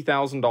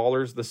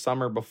 $50,000 the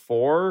summer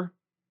before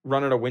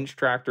running a winch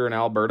tractor in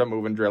Alberta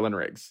moving drilling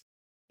rigs.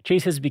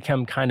 Chase has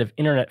become kind of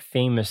internet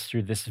famous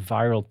through this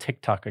viral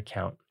TikTok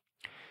account.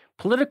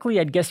 Politically,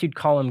 I'd guess you'd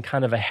call him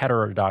kind of a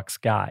heterodox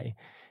guy.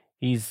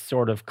 He's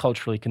sort of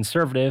culturally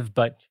conservative,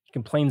 but he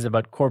complains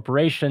about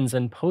corporations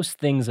and posts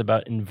things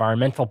about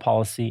environmental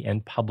policy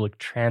and public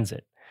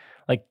transit.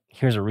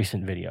 Here's a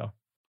recent video.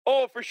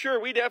 Oh, for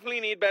sure. We definitely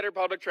need better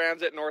public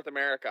transit in North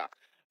America.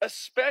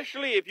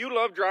 Especially if you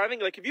love driving.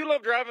 If you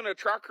love driving a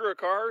truck or a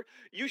car,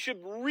 you should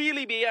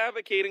really be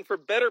advocating for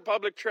better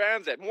public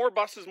transit. More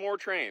buses, more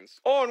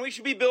trains. Oh, and we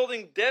should be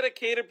building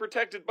dedicated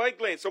protected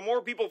bike lanes so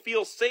more people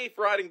feel safe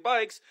riding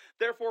bikes.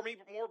 Therefore,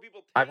 more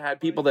people... I've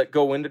had people that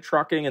go into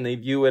trucking and they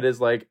view it as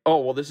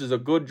this is a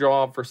good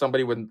job for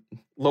somebody with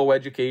low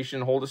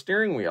education, hold a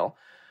steering wheel.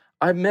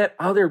 I've met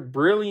other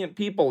brilliant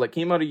people that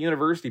came out of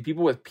university,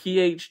 people with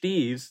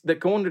PhDs that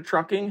go into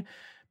trucking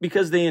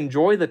because they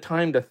enjoy the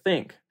time to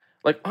think.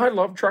 Like, I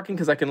love trucking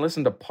because I can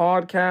listen to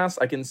podcasts.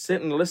 I can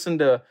sit and listen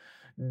to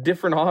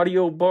different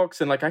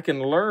audiobooks, and like I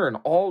can learn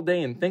all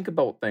day and think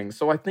about things.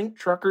 So I think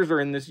truckers are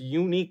in this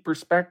unique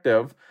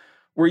perspective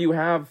where you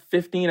have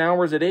 15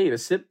 hours a day to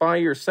sit by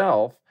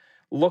yourself,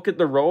 look at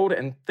the road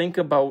and think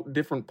about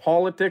different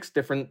politics,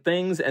 different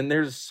things. And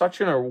there's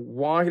such a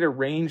wider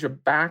range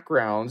of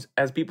backgrounds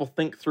as people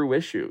think through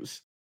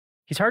issues.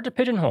 He's hard to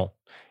pigeonhole.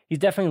 He's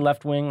definitely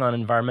left-wing on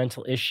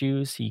environmental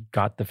issues. He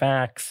got the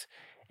facts,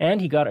 and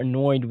he got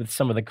annoyed with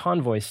some of the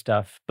convoy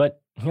stuff,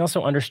 but he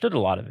also understood a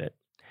lot of it.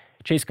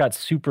 Chase got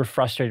super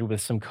frustrated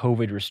with some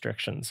COVID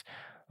restrictions,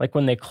 like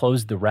when they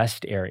closed the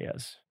rest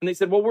areas. And they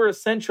said, well, we're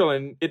essential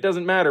and it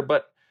doesn't matter,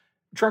 but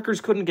truckers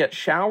couldn't get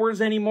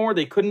showers anymore.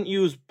 They couldn't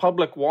use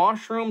public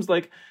washrooms.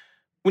 Like,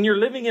 when you're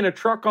living in a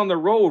truck on the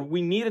road,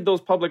 we needed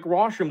those public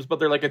washrooms, but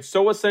they're like, it's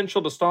so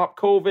essential to stop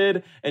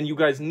COVID and you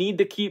guys need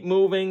to keep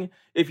moving.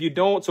 If you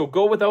don't, so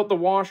go without the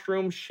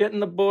washroom, shit in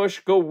the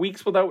bush, go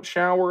weeks without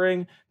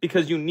showering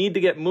because you need to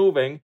get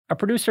moving. Our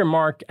producer,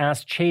 Mark,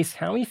 asked Chase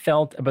how he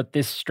felt about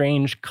this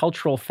strange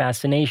cultural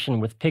fascination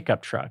with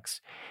pickup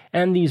trucks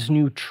and these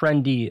new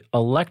trendy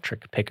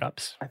electric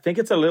pickups. I think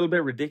it's a little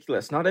bit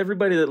ridiculous. Not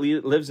everybody that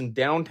lives in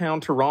downtown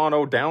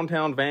Toronto,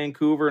 downtown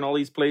Vancouver, and all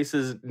these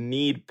places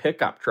need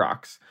pickup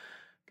trucks.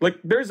 Like,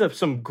 there's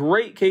some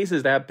great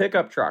cases to have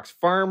pickup trucks.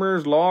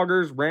 Farmers,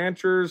 loggers,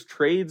 ranchers,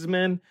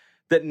 tradesmen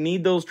that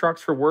need those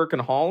trucks for work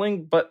and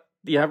hauling, but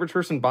the average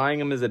person buying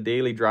them as a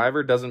daily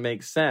driver doesn't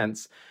make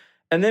sense.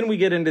 And then we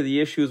get into the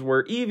issues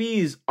where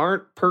EVs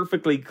aren't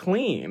perfectly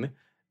clean,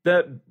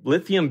 that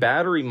lithium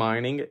battery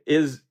mining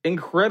is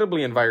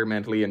incredibly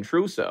environmentally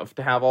intrusive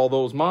to have all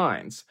those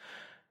mines.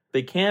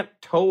 They can't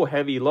tow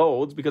heavy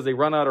loads because they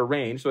run out of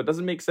range, so it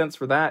doesn't make sense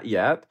for that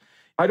yet.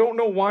 I don't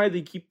know why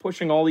they keep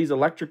pushing all these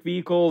electric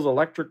vehicles,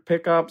 electric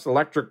pickups,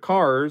 electric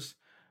cars,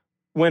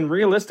 when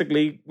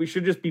realistically, we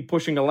should just be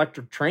pushing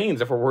electric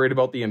trains if we're worried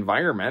about the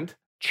environment.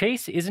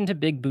 Chase isn't a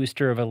big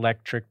booster of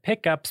electric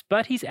pickups,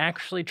 but he's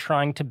actually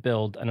trying to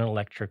build an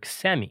electric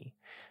semi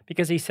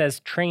because he says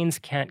trains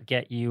can't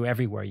get you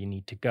everywhere you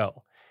need to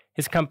go.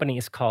 His company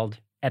is called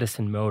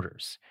Edison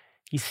Motors.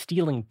 He's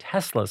stealing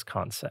Tesla's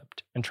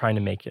concept and trying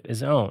to make it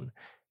his own.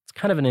 It's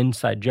kind of an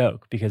inside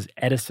joke because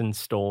Edison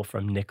stole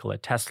from Nikola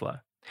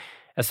Tesla.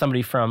 As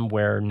somebody from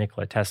where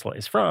Nikola Tesla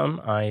is from,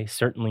 I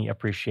certainly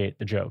appreciate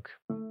the joke.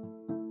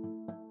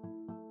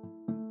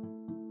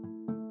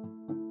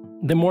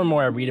 The more and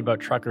more I read about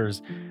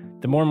truckers,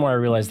 the more and more I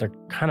realize they're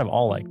kind of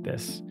all like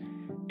this.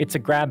 It's a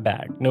grab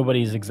bag.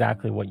 Nobody's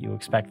exactly what you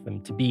expect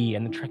them to be,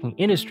 and the trucking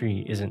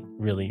industry isn't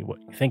really what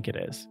you think it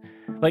is.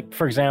 Like,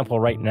 for example,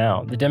 right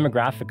now, the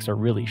demographics are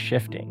really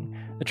shifting.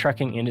 The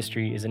trucking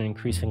industry is an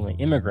increasingly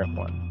immigrant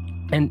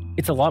one, and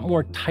it's a lot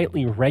more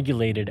tightly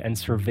regulated and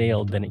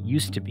surveilled than it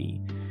used to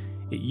be.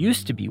 It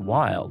used to be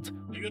wild.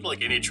 You go to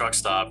like any truck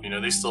stop,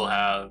 they still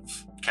have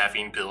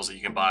caffeine pills that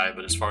you can buy,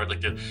 but as far as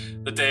like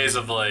the days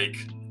of like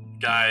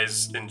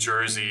guys in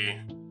Jersey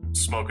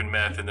smoking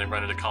meth and then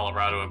running to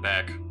Colorado and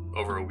back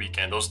over a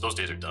weekend, those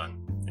days are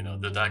done.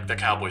 The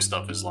cowboy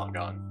stuff is long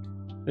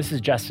gone. This is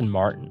Justin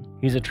Martin.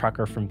 He's a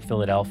trucker from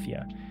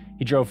Philadelphia.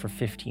 He drove for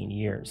 15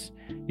 years.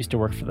 Used to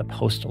work for the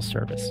Postal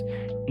Service.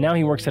 Now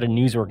he works at a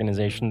news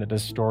organization that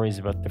does stories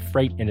about the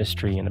freight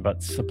industry and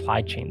about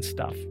supply chain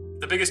stuff.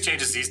 The biggest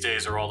changes these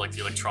days are all like the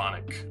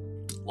electronic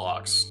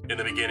logs. In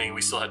the beginning,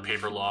 we still had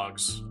paper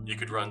logs. You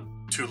could run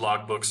 2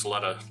 logbooks. A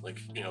lot of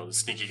the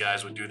sneaky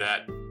guys would do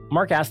that.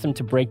 Mark asked him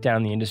to break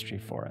down the industry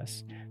for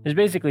us. There's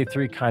basically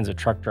 3 kinds of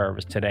truck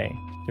drivers today.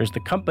 There's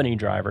the company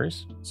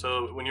drivers.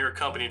 So when you're a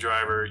company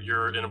driver,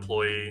 you're an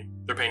employee.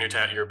 They're paying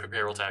your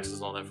payroll taxes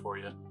and all that for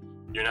you.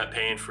 You're not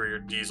paying for your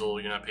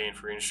diesel. You're not paying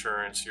for your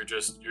insurance. You're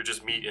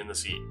just meat in the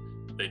seat.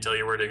 They tell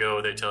you where to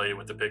go. They tell you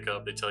when to pick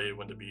up. They tell you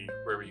when to be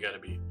wherever you got to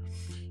be.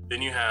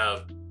 Then you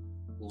have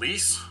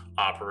lease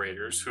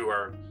operators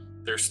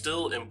they're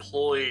still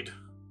employed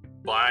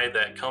by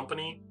that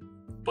company,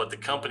 but the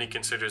company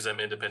considers them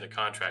independent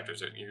contractors.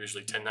 They're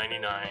usually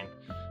 1099,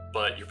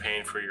 but you're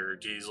paying for your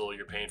diesel,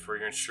 you're paying for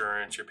your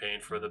insurance, you're paying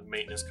for the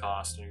maintenance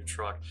cost in your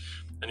truck,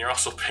 and you're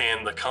also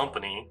paying the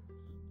company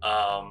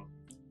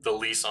the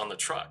lease on the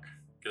truck.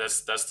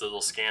 That's the little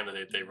scam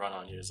that they run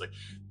on you. It's like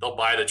they'll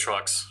buy the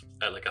trucks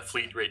at like a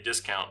fleet rate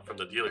discount from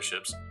the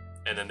dealerships,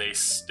 and then they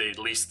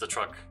lease the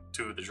truck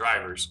to the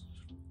drivers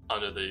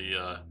under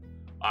the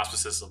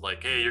auspices of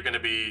like, hey, you're gonna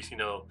be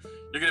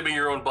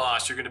your own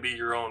boss, you're gonna be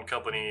your own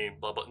company,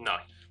 blah blah. No,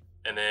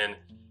 and then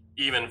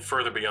even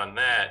further beyond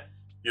that,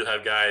 you'll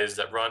have guys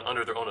that run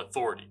under their own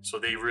authority, so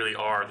they really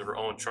are their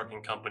own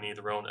trucking company,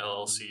 their own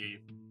LLC.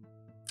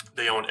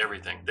 They own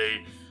everything.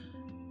 They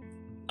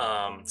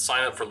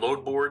sign up for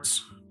load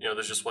boards.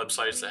 There's just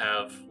websites that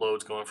have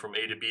loads going from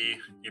A to B.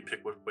 You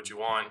pick what you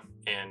want,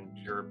 and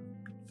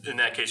in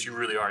that case, you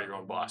really are your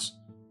own boss.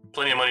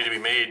 Plenty of money to be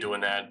made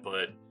doing that,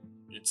 but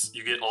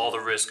you get all the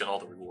risk and all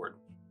the reward.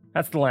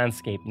 That's the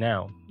landscape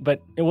now,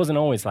 but it wasn't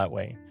always that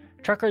way.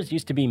 Truckers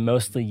used to be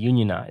mostly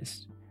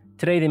unionized.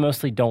 Today, they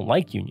mostly don't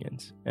like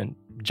unions, and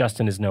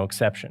Justin is no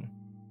exception.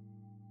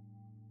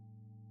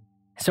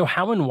 So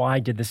how and why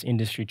did this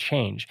industry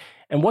change?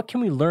 And what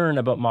can we learn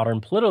about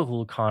modern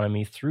political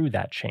economy through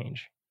that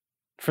change?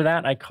 For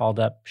that, I called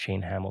up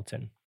Shane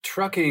Hamilton.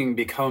 Trucking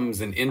becomes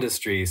an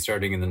industry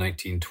starting in the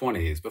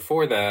 1920s.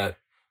 Before that,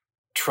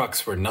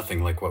 trucks were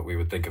nothing like what we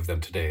would think of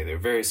them today. They're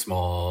very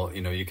small,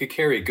 you could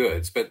carry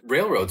goods, but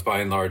railroads by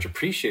and large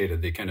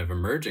appreciated the kind of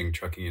emerging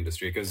trucking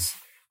industry because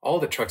all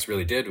that trucks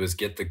really did was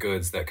get the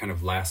goods that kind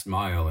of last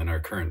mile in our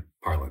current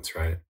parlance,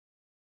 right?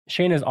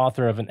 Shane is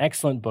author of an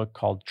excellent book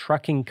called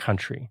Trucking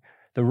Country,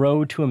 The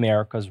Road to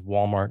America's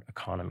Walmart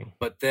Economy.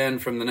 But then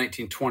from the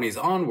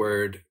 1920s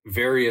onward,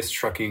 various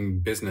trucking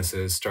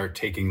businesses start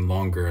taking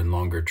longer and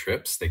longer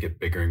trips. They get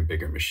bigger and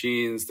bigger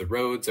machines. The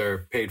roads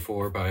are paid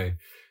for by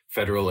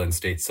federal and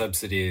state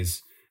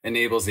subsidies,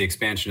 enables the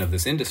expansion of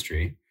this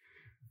industry,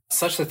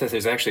 such that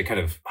there's actually kind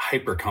of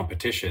hyper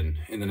competition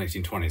in the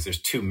 1920s.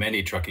 There's too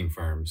many trucking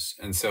firms.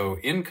 And so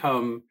in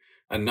come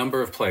a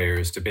number of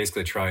players to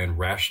basically try and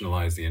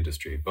rationalize the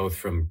industry, both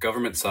from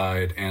government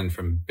side and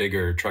from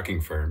bigger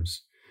trucking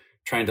firms,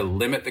 trying to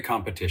limit the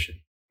competition.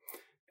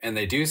 And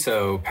they do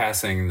so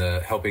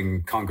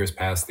helping Congress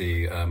pass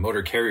the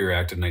Motor Carrier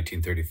Act of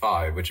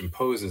 1935, which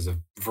imposes a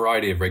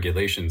variety of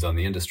regulations on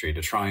the industry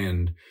to try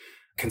and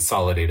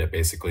consolidate it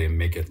basically and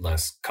make it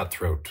less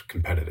cutthroat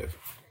competitive.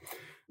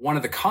 One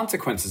of the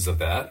consequences of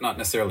that, not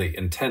necessarily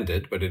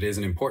intended, but it is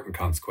an important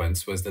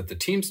consequence, was that the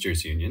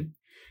Teamsters Union,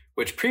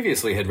 which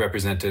previously had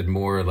represented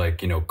more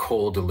like,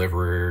 coal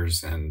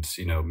deliverers and,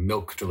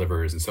 milk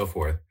deliverers and so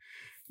forth,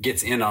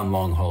 gets in on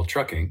long-haul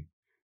trucking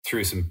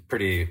through some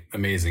pretty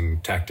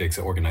amazing tactics,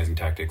 organizing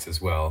tactics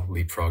as well,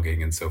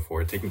 leapfrogging and so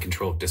forth, taking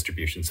control of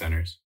distribution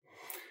centers.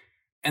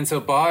 And so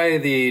by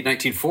the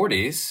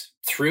 1940s,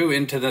 through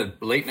into the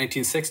late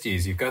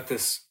 1960s, you've got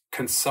this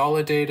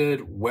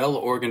consolidated,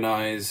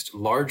 well-organized,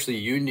 largely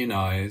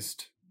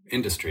unionized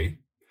industry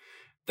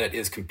that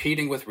is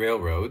competing with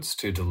railroads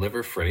to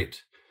deliver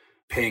freight,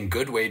 paying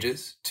good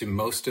wages to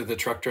most of the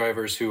truck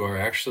drivers who are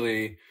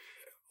actually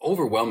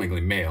overwhelmingly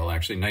male.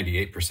 Actually,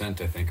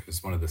 98%, I think,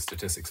 was one of the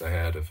statistics I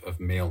had of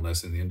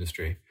maleness in the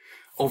industry.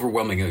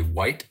 Overwhelmingly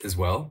white as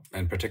well,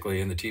 and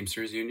particularly in the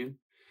Teamsters Union.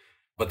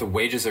 But the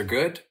wages are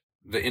good.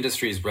 The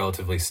industry is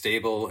relatively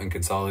stable and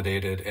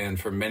consolidated. And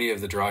for many of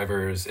the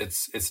drivers,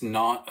 it's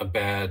not a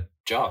bad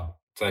job.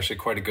 It's actually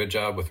quite a good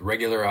job with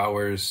regular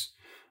hours.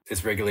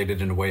 It's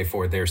regulated in a way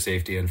for their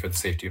safety and for the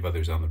safety of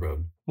others on the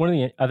road. One of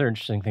the other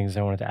interesting things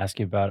I wanted to ask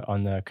you about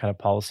on the kind of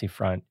policy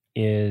front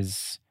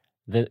is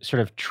the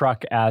sort of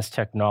truck as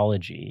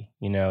technology,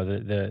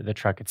 the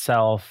truck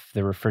itself,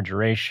 the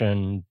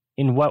refrigeration.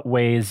 In what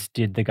ways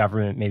did the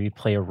government maybe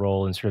play a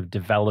role in sort of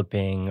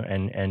developing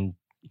and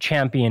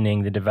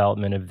championing the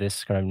development of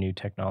this kind of new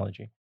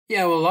technology?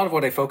 Yeah, well, a lot of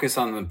what I focus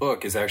on in the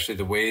book is actually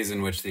the ways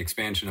in which the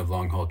expansion of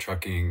long-haul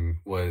trucking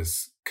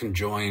was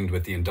conjoined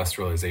with the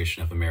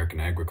industrialization of American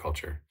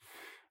agriculture.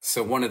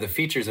 So one of the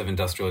features of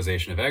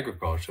industrialization of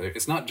agriculture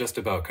is not just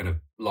about kind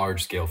of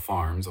large-scale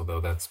farms, although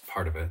that's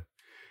part of it.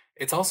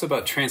 It's also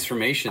about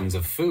transformations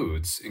of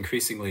foods,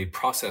 increasingly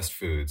processed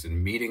foods,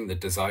 and meeting the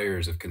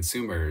desires of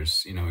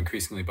consumers,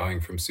 increasingly buying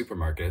from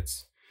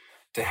supermarkets,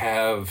 to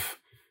have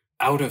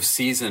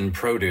out-of-season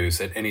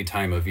produce at any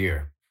time of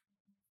year.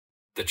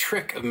 The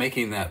trick of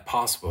making that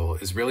possible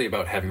is really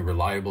about having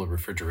reliable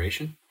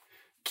refrigeration,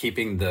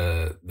 keeping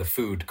the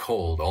food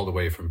cold all the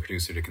way from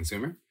producer to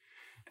consumer.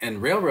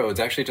 And railroads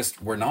actually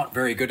just were not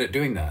very good at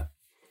doing that.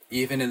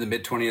 Even in the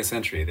mid-20th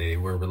century, they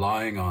were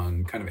relying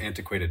on kind of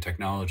antiquated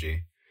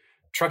technology.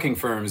 Trucking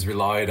firms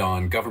relied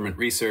on government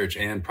research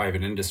and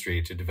private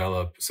industry to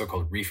develop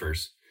so-called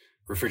reefers,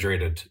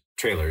 refrigerated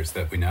trailers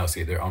that we now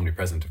see. They're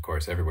omnipresent, of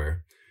course,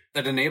 everywhere.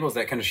 That enables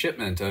that kind of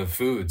shipment of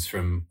foods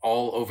from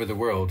all over the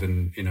world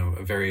in,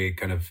 a very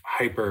kind of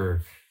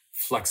hyper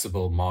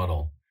flexible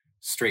model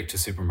straight to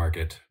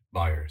supermarket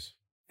buyers.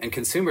 And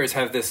consumers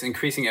have this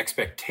increasing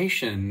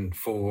expectation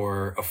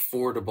for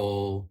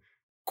affordable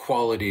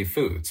quality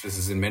foods. This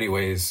is in many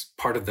ways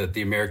part of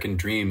the American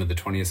dream of the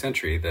 20th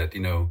century that,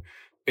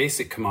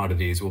 basic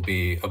commodities will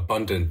be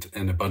abundant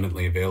and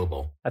abundantly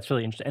available. That's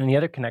really interesting. And the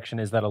other connection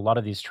is that a lot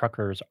of these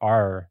truckers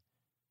are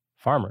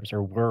farmers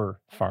or were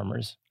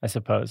farmers, I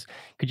suppose.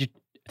 Could you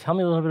tell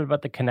me a little bit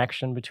about the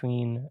connection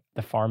between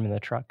the farm and the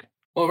truck?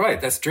 Well, right.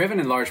 That's driven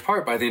in large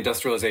part by the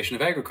industrialization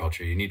of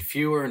agriculture. You need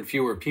fewer and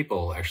fewer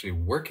people actually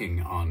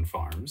working on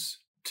farms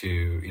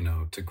to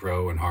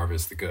grow and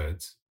harvest the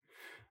goods.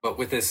 But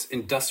with this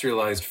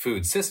industrialized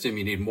food system,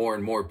 you need more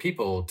and more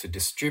people to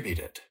distribute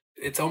it.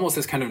 It's almost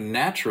this kind of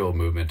natural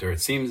movement, or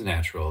it seems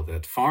natural,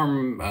 that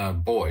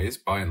farm boys,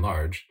 by and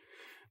large,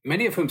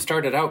 many of whom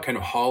started out kind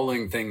of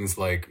hauling things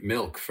like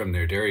milk from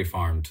their dairy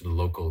farm to the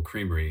local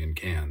creamery in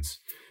cans.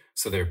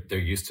 So they're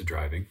used to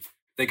driving.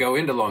 They go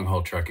into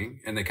long-haul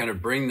trucking and they kind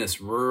of bring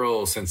this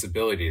rural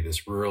sensibility,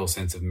 this rural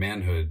sense of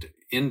manhood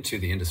into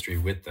the industry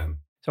with them.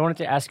 So I wanted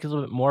to ask you a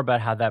little bit more about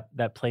how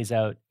that plays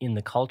out in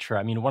the culture.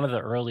 I mean, one of the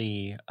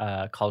early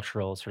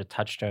cultural sort of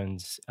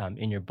touchstones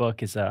in your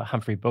book is a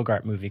Humphrey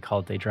Bogart movie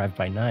called They Drive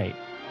by Night.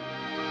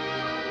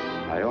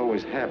 I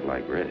always have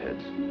liked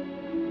redheads.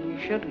 You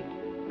shouldn't.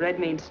 Red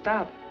means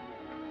stop.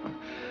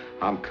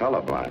 I'm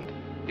colorblind.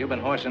 You've been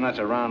horsing us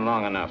around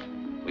long enough.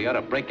 We ought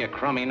to break your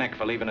crummy neck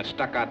for leaving us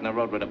stuck out in the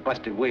road with a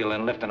busted wheel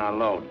and lifting our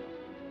load.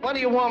 What do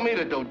you want me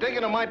to do? Dig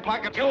into my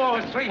pocket? You owe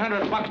us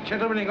 $300,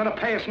 Chisholm, and you're gonna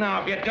pay us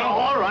now if you don't. Oh,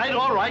 all right,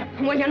 all right.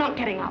 Well, you're not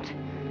getting out.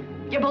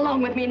 You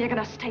belong with me and you're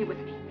gonna stay with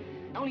me.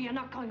 Only you're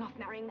not going off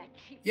marrying that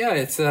cheap... Yeah,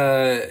 it's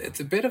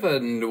a bit of a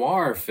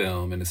noir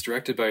film, and it's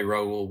directed by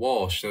Raoul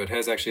Walsh, so it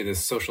has actually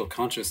this social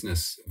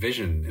consciousness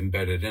vision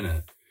embedded in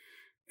it.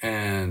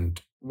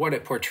 And what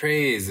it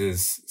portrays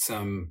is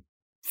some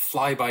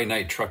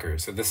fly-by-night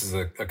truckers. So this is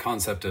a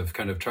concept of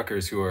kind of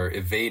truckers who are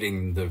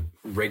evading the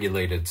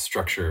regulated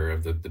structure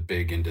of the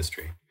big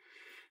industry.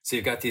 So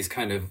you've got these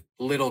kind of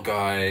little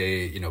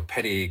guy,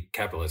 petty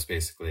capitalists,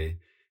 basically,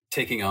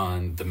 taking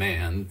on the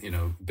man,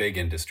 big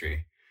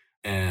industry,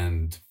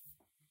 and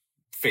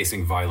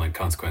facing violent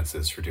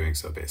consequences for doing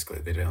so, basically.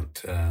 They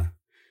don't,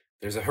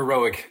 there's a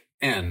heroic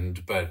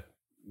end, but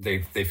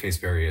they face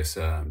various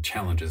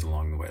challenges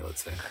along the way,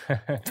 let's say.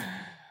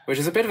 Which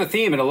is a bit of a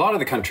theme in a lot of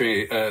the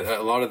country,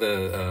 a lot of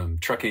the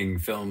trucking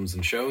films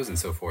and shows and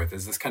so forth,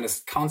 is this kind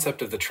of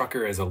concept of the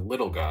trucker as a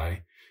little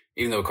guy,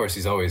 even though, of course,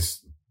 he's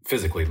always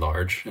physically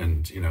large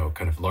and,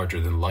 kind of larger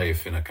than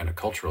life in a kind of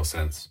cultural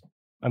sense.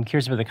 I'm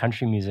curious about the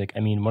country music. I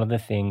mean, one of the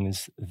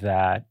things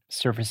that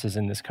surfaces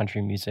in this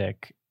country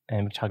music,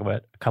 and we talk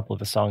about a couple of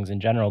the songs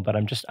in general, but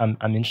I'm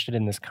interested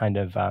in this kind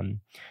of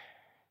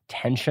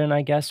tension,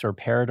 I guess, or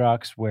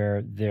paradox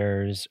where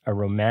there's a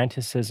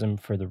romanticism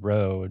for the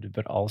road,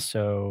 but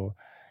also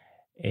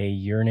a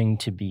yearning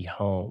to be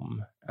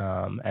home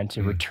and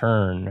to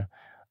return.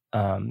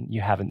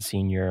 You haven't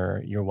seen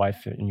your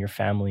wife and your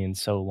family in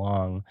so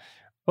long.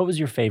 What was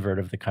your favorite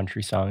of the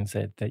country songs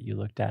that you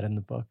looked at in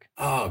the book?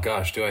 Oh,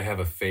 gosh, do I have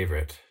a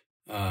favorite?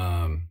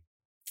 I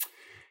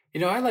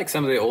like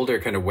some of the older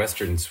kind of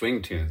Western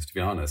swing tunes, to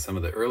be honest, some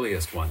of the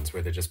earliest ones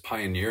where they're just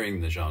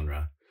pioneering the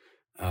genre.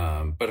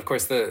 But of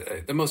course,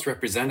 the most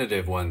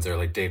representative ones are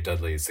like Dave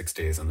Dudley's 6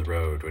 Days on the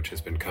Road, which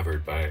has been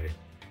covered by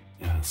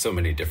so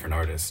many different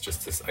artists,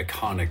 just this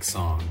iconic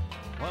song.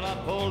 When I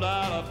pulled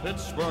out of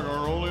Pittsburgh,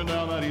 rolling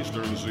down that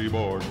eastern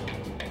seaboard,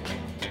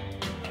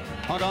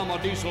 I got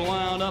my diesel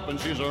wound up and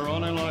she's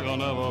a-running like I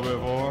never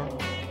before.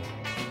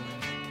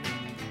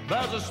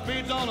 There's a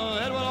speed zone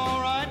ahead, well, all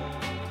right.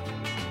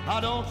 I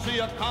don't see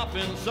a cop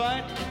in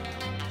sight.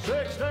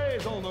 6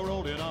 days on the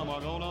road and I'm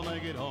gonna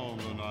make it home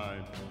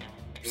tonight.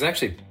 It was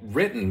actually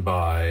written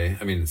by,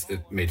 it's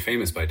made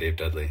famous by Dave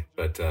Dudley,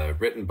 but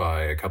written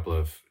by a couple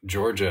of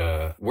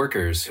Georgia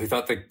workers who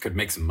thought they could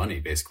make some money,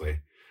 basically,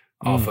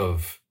 off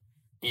of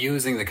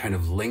using the kind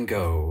of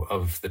lingo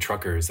of the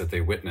truckers that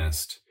they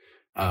witnessed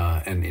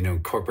and,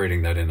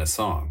 incorporating that in a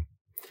song.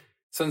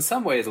 So in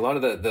some ways, a lot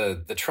of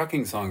the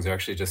trucking songs are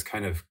actually just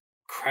kind of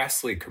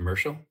crassly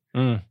commercial.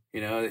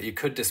 You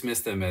could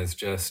dismiss them as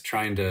just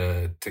trying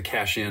to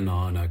cash in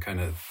on a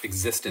kind of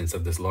existence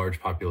of this large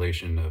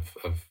population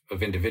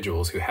of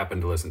individuals who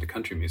happen to listen to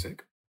country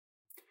music.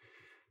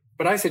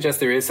 But I suggest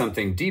there is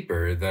something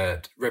deeper,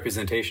 that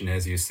representation,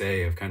 as you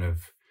say, of kind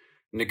of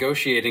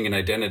negotiating an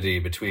identity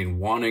between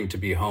wanting to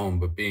be home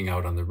but being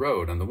out on the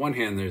road. On the one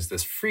hand, there's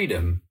this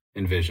freedom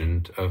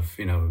envisioned of,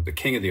 the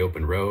king of the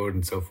open road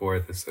and so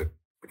forth. It's a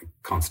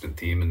constant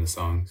theme in the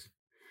songs.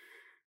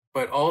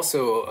 But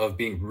also of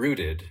being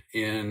rooted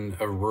in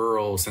a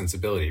rural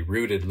sensibility,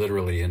 rooted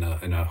literally in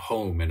a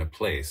home, in a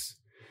place.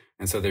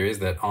 And so there is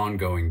that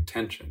ongoing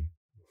tension.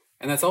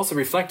 And that's also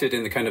reflected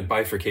in the kind of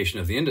bifurcation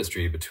of the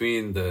industry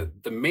between the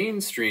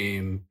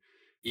mainstream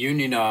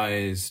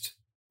unionized,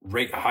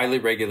 highly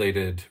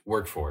regulated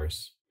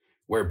workforce,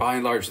 where by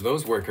and large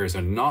those workers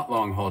are not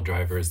long-haul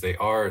drivers.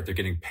 They're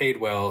getting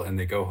paid well and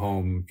they go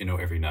home,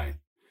 every night.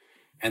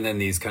 And then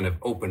these kind of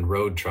open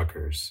road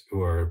truckers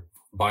who are,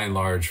 by and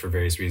large, for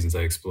various reasons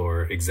I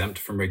explore, exempt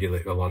from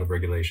a lot of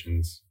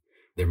regulations.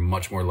 They're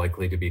much more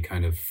likely to be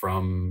kind of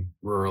from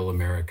rural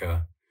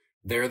America.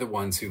 They're the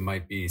ones who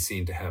might be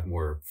seen to have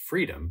more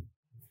freedom,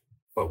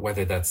 but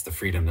whether that's the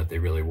freedom that they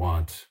really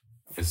want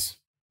is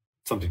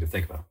something to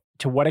think about.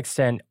 To what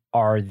extent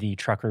are the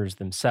truckers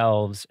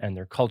themselves and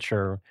their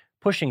culture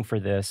pushing for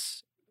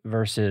this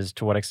versus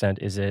to what extent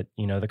is it,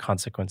 the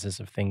consequences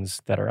of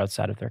things that are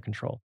outside of their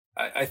control?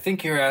 I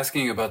think you're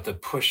asking about the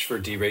push for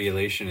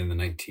deregulation in the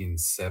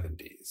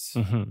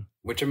 1970s,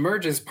 which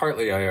emerges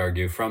partly, I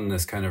argue, from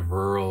this kind of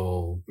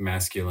rural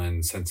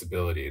masculine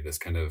sensibility, this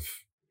kind of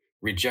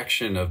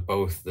rejection of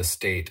both the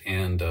state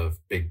and of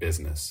big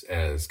business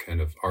as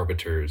kind of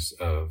arbiters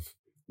of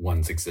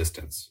one's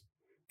existence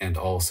and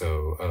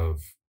also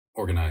of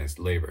organized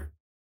labor.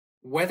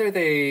 Whether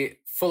they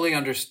fully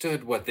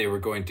understood what they were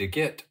going to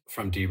get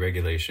from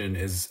deregulation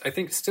is, I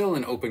think, still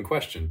an open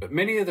question. But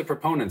many of the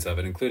proponents of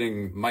it,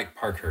 including Mike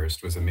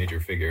Parkhurst, was a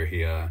major figure.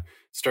 He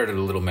started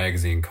a little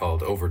magazine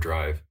called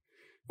Overdrive,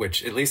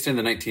 which, at least in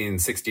the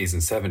 1960s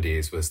and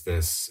 70s, was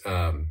this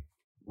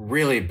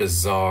really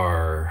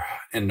bizarre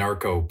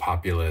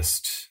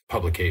anarcho-populist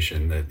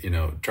publication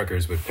that,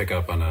 truckers would pick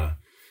up on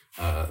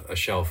a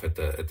shelf at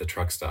the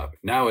truck stop.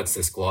 Now it's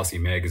this glossy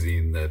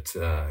magazine that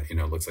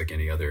looks like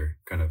any other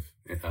kind of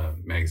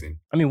magazine.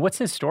 I mean, what's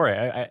his story?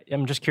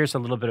 I'm just curious a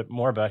little bit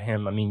more about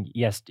him. I mean,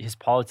 yes, his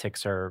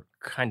politics are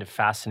kind of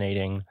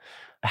fascinating.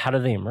 How do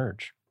they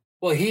emerge?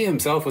 Well, he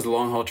himself was a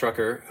long-haul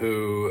trucker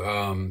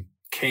who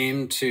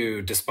came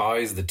to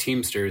despise the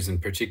Teamsters in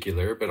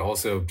particular, but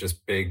also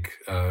just big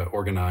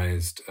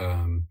organized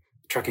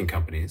trucking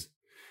companies,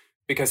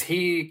 because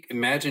he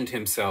imagined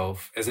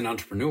himself as an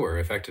entrepreneur,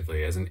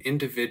 effectively, as an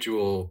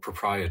individual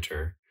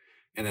proprietor,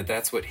 and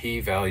that's what he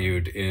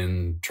valued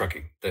in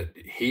trucking, that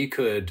he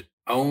could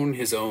own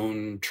his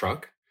own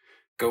truck,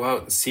 go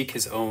out and seek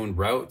his own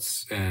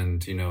routes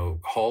and,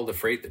 haul the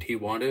freight that he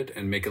wanted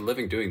and make a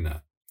living doing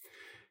that.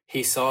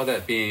 He saw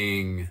that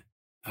being,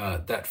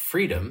 that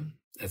freedom,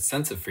 that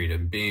sense of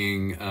freedom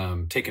being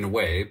taken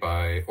away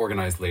by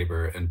organized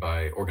labor and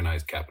by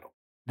organized capital.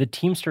 The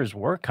Teamsters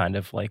were kind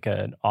of like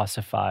an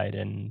ossified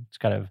and it's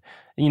kind of,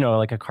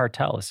 like a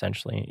cartel,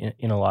 essentially,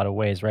 in a lot of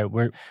ways, right?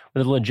 Were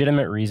the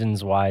legitimate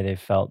reasons why they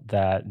felt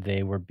that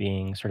they were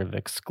being sort of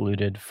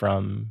excluded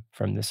from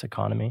this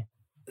economy?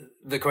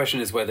 The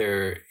question is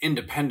whether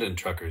independent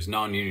truckers,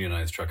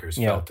 non-unionized truckers,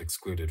 felt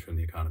excluded from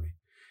the economy.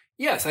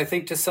 Yes, I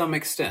think to some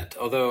extent.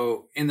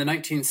 Although in the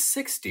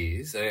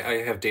 1960s,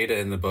 I have data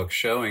in the book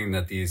showing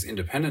that these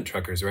independent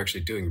truckers are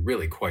actually doing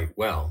really quite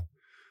well.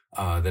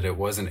 That it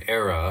was an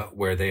era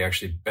where they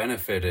actually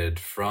benefited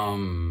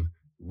from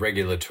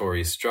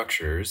regulatory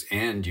structures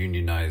and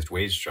unionized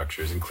wage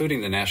structures,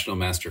 including the National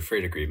Master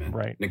Freight Agreement,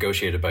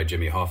 negotiated by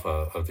Jimmy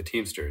Hoffa of the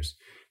Teamsters,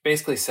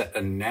 basically set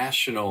a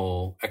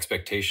national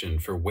expectation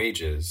for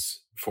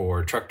wages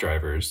for truck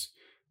drivers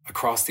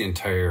across the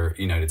entire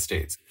United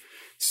States.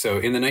 So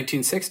in the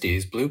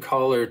 1960s,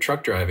 blue-collar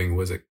truck driving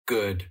was a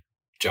good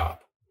job,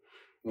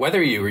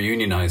 whether you were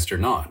unionized or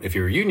not. If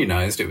you were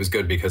unionized, it was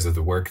good because of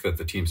the work that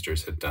the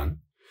Teamsters had done.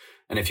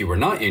 And if you were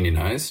not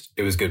unionized,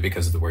 it was good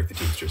because of the work the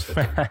Teamsters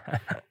had done.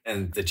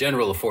 And the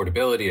general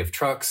affordability of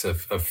trucks,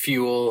 of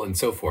fuel, and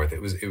so forth, it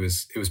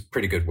was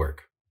pretty good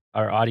work.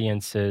 Our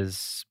audience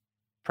is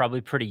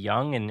probably pretty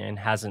young and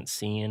hasn't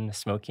seen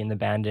Smokey and the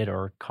Bandit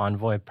or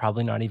Convoy,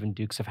 probably not even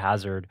Dukes of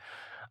Hazzard.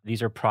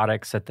 These are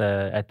products at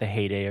the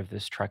heyday of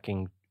this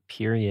trucking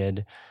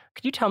period.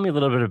 Could you tell me a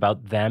little bit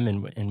about them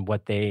and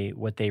what they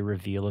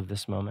reveal of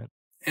this moment?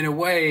 In a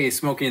way,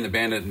 Smokey and the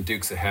Bandit and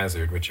Dukes of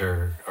Hazzard, which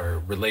are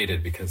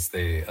related because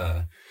they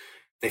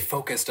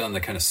focused on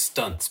the kind of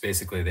stunts,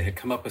 basically. They had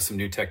come up with some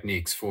new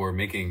techniques for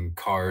making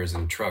cars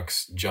and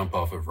trucks jump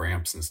off of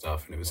ramps and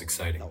stuff, and it was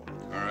exciting. All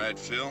right,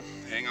 Phil,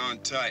 hang on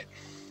tight.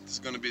 This is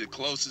going to be the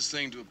closest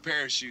thing to a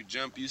parachute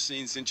jump you've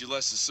seen since you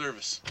left the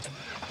service.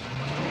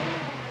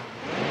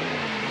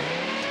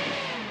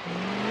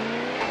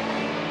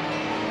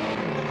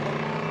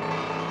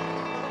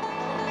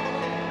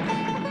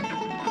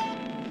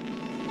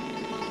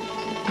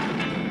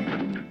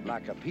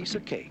 Like a piece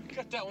of cake.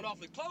 Cut that one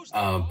awfully close.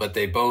 But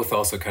they both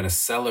also kind of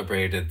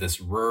celebrated this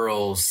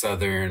rural,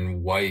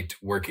 southern, white,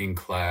 working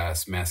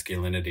class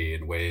masculinity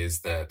in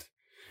ways that,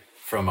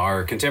 from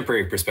our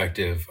contemporary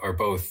perspective, are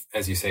both,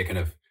 as you say, kind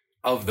of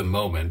the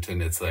moment.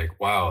 And it's like,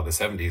 wow, the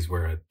 70s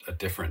were a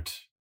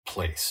different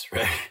place,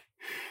 right?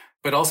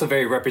 But also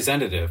very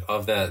representative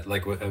of that,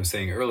 like what I was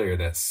saying earlier,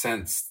 that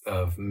sense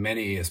of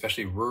many,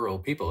 especially rural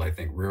people, I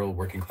think, rural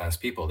working class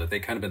people, that they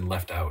kind of been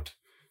left out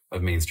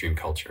of mainstream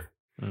culture.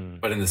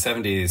 But in the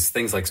 70s,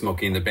 things like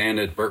Smokey and the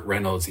Bandit, Burt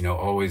Reynolds,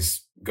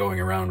 always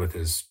going around with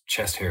his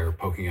chest hair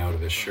poking out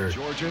of his shirt.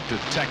 Georgia to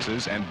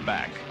Texas and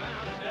back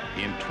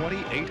in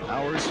 28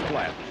 hours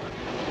flat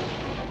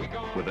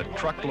with a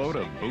truckload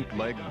of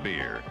bootleg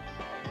beer.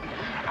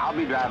 I'll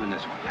be driving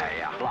this one.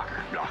 Yeah,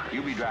 blocker.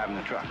 You'll be driving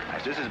the truck.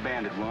 This is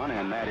Bandit 1,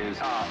 and that is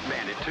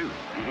Bandit 2.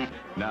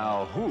 Mm-hmm.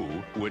 Now, who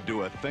would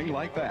do a thing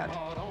like that?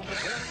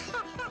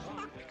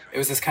 It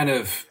was this kind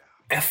of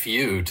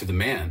FU to the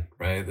man,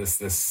 right?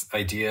 This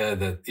idea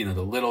that, the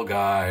little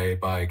guy,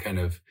 by kind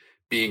of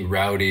being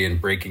rowdy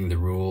and breaking the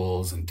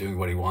rules and doing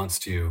what he wants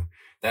to,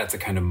 that's a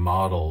kind of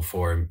model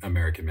for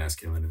American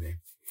masculinity.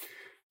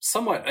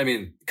 Somewhat,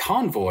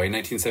 Convoy,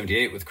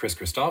 1978 with Chris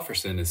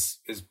Christopherson is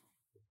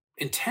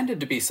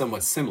intended to be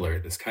somewhat similar,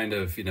 this kind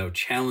of,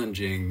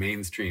 challenging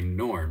mainstream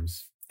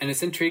norms. And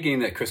it's intriguing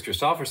that Chris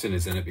Christopherson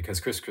is in it because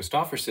Chris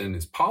Christopherson,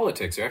 his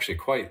politics are actually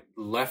quite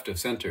left of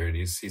center, and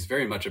he's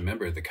very much a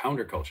member of the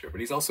counterculture, but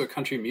he's also a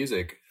country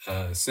music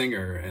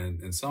singer and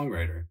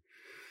songwriter.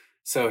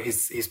 So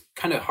he's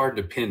kind of hard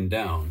to pin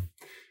down.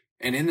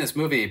 And in this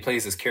movie, he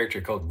plays this character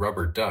called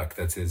Rubber Duck.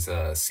 That's his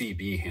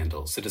CB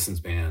handle, Citizens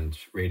Band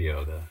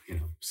Radio, the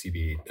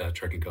CB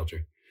trucking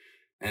culture.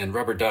 And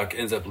Rubber Duck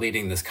ends up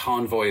leading this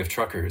convoy of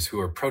truckers who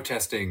are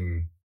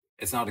protesting.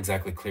 It's not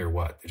exactly clear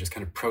what. They're just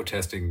kind of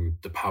protesting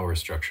the power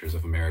structures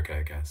of America,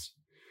 I guess.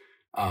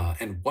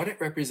 And what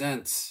it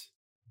represents,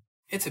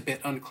 it's a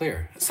bit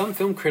unclear. Some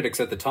film critics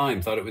at the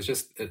time thought it was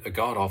just a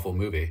god-awful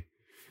movie.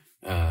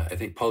 I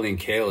think Pauline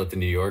Kael at The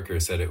New Yorker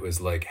said it was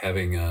like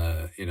having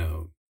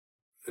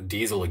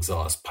diesel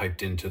exhaust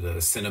piped into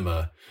the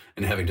cinema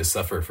and having to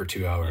suffer for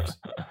 2 hours.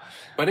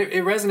 But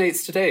it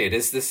resonates today. It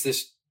is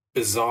this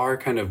bizarre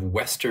kind of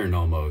Western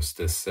almost,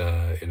 this,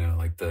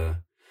 like the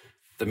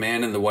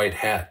man in the white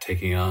hat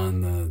taking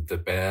on the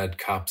bad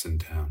cops in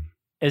town.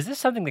 Is this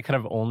something that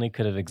kind of only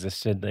could have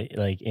existed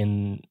like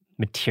in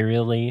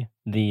materially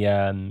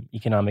the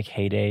economic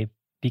heyday?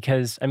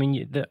 Because, I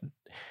mean,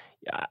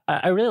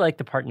 I really like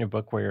the part in your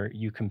book where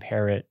you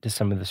compare it to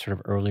some of the sort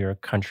of earlier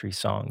country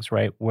songs,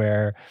 right?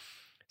 Where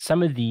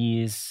some of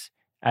these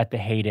at the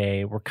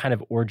heyday were kind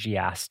of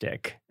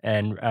orgiastic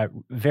and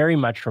very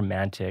much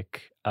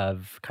romantic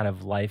of kind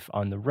of life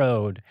on the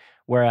road.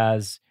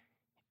 Whereas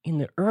in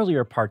the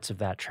earlier parts of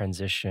that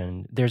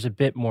transition, there's a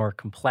bit more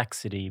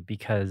complexity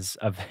because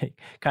of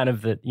kind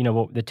of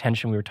the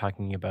tension we were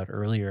talking about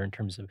earlier in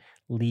terms of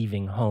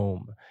leaving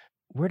home.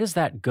 Where does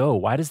that go?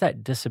 Why does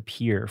that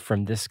disappear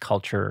from this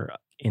culture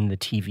in the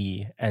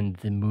TV and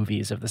the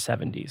movies of the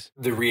 70s?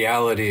 The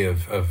reality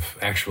of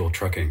actual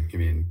trucking, you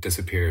mean,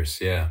 disappears,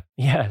 yeah.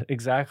 Yeah,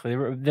 exactly.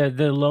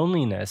 The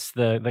loneliness,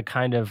 the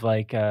kind of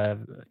like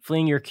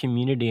fleeing your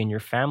community and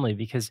your family,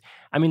 because,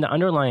 I mean, the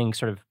underlying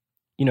sort of,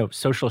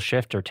 social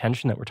shift or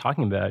tension that we're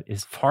talking about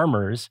is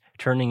farmers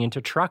turning into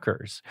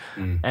truckers.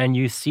 And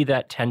you see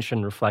that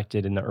tension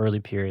reflected in the early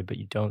period, but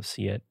you don't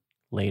see it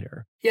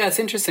later. Yeah, it's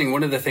interesting.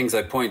 One of the things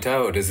I point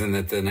out is in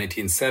the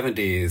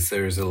 1970s,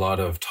 there's a lot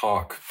of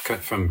talk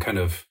from kind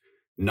of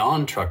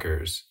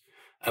non-truckers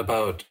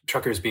about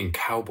truckers being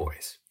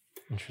cowboys.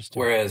 Interesting.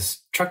 Whereas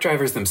truck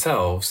drivers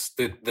themselves,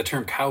 the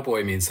term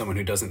cowboy means someone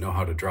who doesn't know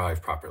how to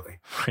drive properly.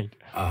 Right.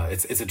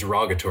 It's a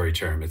derogatory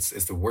term.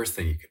 It's the worst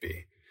thing you could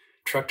be.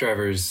 Truck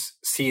drivers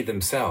see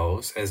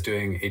themselves as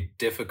doing a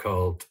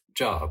difficult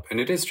job. And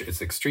it's an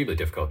extremely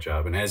difficult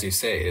job. And as you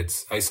say,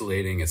 it's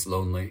isolating, it's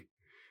lonely.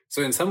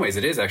 So in some ways,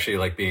 it is actually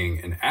like being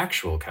an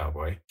actual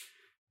cowboy,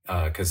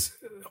 because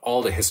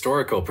all the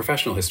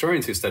professional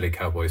historians who study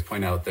cowboys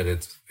point out that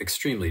it's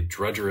extremely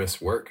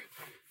drudgerous work.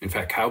 In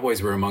fact,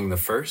 cowboys were among the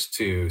first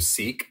to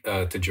seek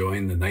to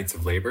join the Knights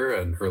of Labor,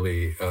 an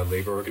early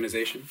labor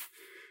organization.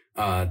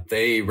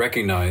 They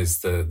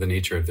recognized the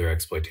nature of their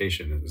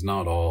exploitation. It was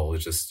not all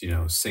just,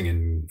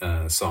 singing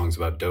songs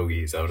about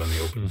doggies out on the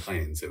open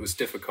plains. It was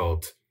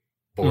difficult,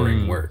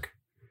 boring work.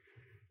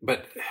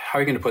 But how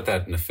are you going to put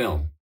that in a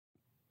film?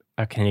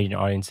 A Canadian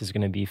audience is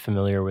going to be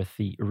familiar with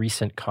the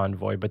recent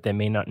convoy, but they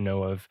may not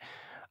know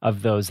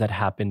of those that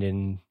happened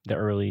in the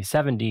early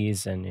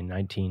 70s and in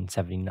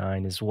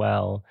 1979 as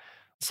well.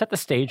 Set the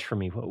stage for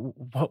me.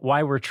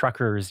 Why were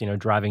truckers,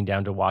 driving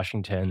down to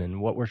Washington, and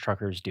what were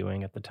truckers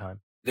doing at the time?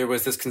 There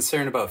was this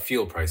concern about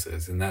fuel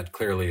prices, and that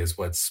clearly is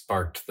what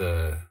sparked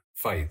the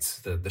fights,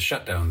 the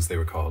shutdowns they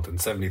were called in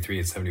 73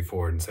 and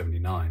 74 and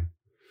 79.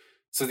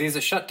 So these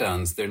are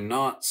shutdowns. They're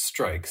not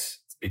strikes,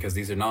 because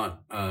these are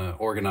not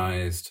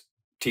organized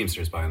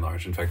Teamsters by and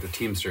large. In fact, the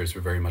Teamsters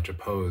were very much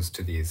opposed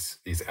to these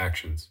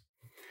actions.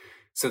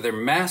 So they're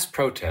mass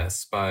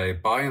protests by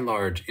and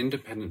large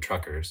independent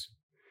truckers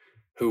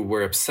who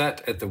were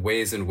upset at the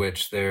ways in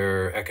which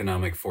their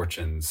economic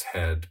fortunes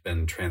had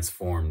been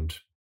transformed,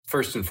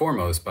 first and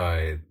foremost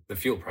by the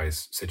fuel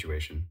price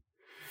situation.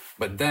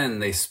 But then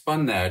they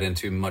spun that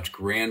into much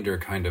grander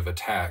kind of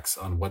attacks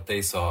on what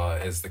they saw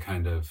as the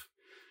kind of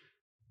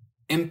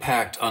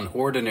impact on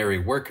ordinary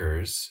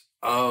workers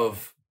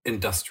of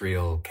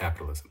industrial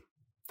capitalism.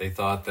 They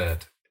thought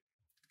that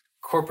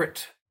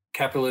corporate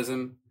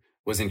capitalism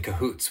was in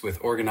cahoots with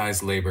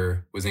organized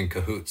labor, was in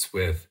cahoots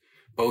with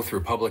both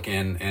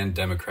Republican and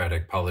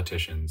Democratic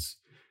politicians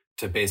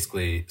to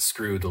basically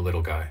screw the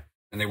little guy.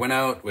 And they went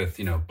out with,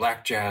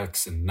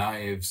 blackjacks and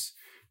knives,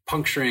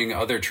 puncturing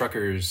other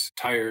truckers'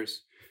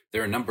 tires.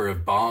 There are a number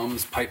of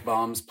pipe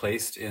bombs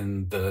placed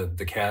in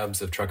the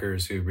cabs of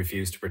truckers who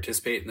refused to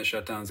participate in the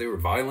shutdowns. They were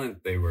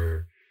violent, they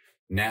were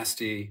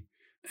nasty,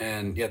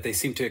 and yet they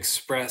seemed to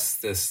express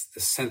this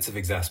sense of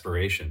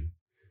exasperation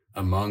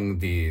among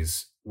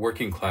these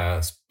working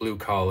class, blue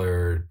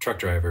collar truck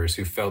drivers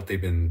who felt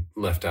they'd been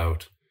left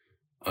out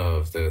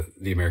of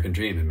the American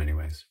dream in many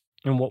ways.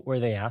 And what were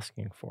they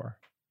asking for?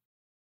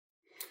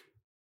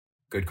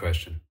 Good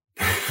question.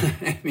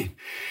 I mean,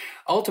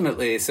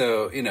 ultimately,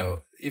 so,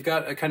 you've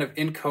got a kind of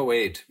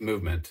inchoate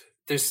movement.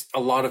 There's a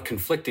lot of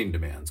conflicting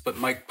demands, but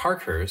Mike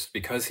Parkhurst,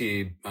 because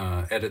he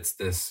edits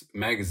this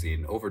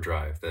magazine,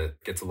 Overdrive,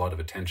 that gets a lot of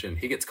attention,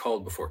 he gets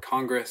called before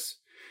Congress,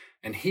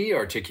 and he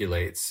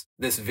articulates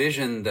this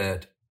vision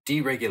that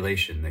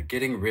deregulation, that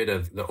getting rid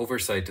of the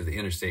oversight of the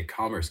Interstate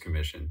Commerce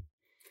Commission,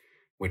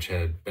 which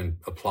had been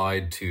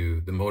applied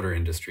to the motor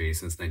industry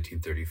since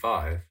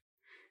 1935,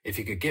 if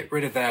you could get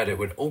rid of that, it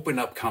would open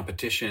up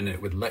competition.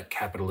 It would let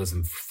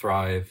capitalism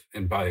thrive.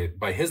 And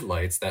by his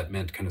lights, that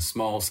meant kind of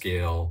small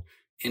scale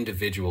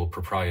individual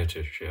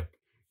proprietorship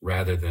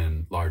rather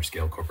than large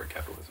scale corporate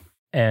capitalism.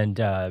 And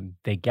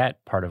they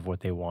get part of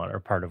what they want, or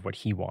part of what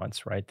he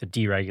wants, right? The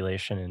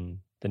deregulation in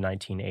the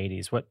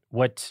 1980s.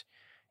 What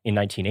in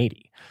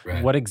 1980?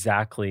 Right. What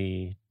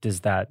exactly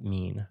does that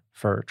mean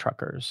for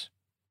truckers?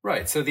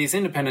 Right. So these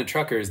independent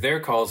truckers, their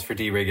calls for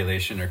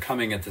deregulation are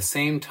coming at the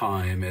same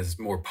time as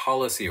more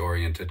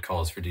policy-oriented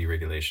calls for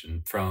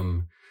deregulation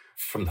from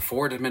the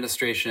Ford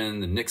administration,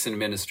 the Nixon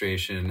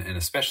administration, and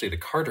especially the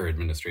Carter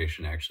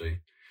administration, actually.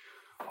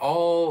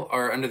 All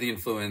are under the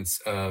influence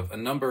of a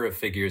number of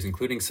figures,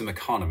 including some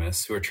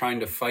economists who are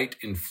trying to fight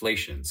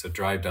inflation, so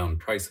drive down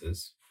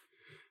prices,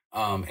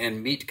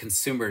 and meet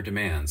consumer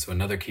demand. So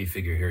another key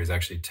figure here is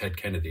actually Ted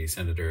Kennedy,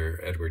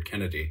 Senator Edward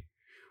Kennedy,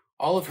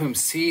 all of whom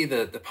see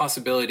the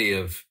possibility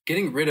of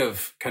getting rid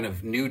of kind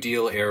of New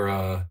Deal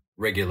era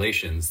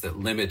regulations that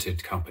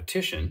limited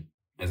competition.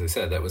 As I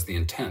said, that was the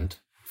intent.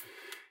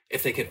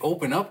 If they could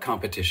open up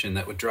competition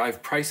that would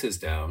drive prices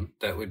down,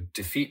 that would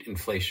defeat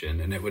inflation,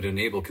 and it would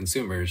enable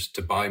consumers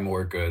to buy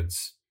more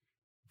goods,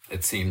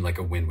 it seemed like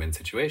a win-win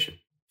situation.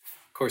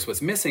 Of course,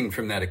 what's missing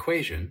from that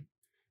equation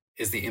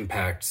is the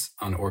impacts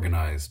on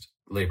organized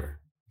labor.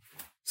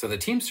 So the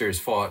Teamsters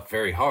fought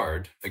very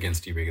hard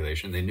against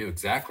deregulation. They knew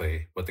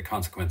exactly what the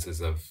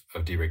consequences of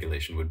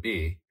deregulation would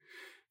be.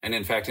 And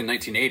in fact, in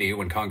 1980,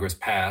 when Congress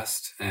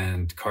passed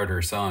and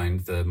Carter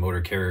signed the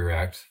Motor Carrier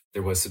Act,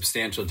 there was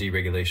substantial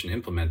deregulation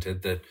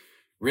implemented that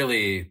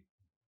really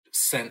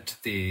sent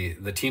the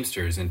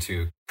Teamsters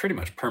into pretty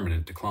much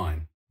permanent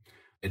decline.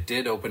 It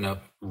did open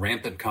up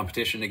rampant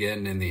competition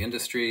again in the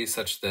industry,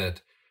 such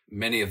that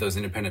many of those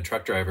independent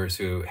truck drivers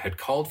who had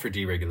called for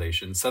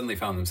deregulation suddenly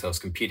found themselves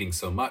competing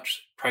so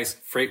much.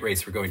 Freight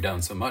rates were going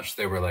down so much,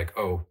 they were like,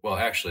 oh, well,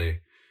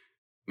 actually,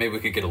 maybe we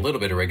could get a little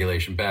bit of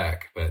regulation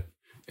back, but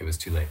it was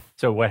too late.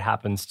 So what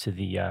happens to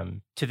the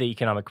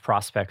economic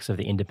prospects of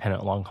the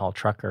independent long-haul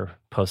trucker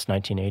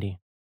post-1980?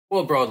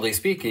 Well, broadly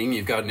speaking,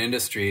 you've got an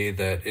industry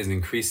that is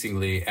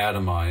increasingly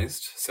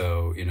atomized.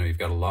 So, you've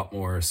got a lot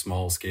more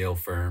small-scale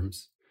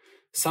firms,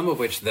 some of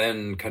which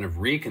then kind of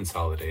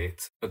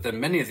reconsolidate. But then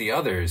many of the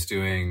others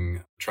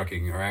doing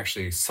trucking are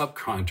actually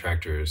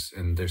subcontractors.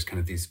 And there's kind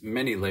of these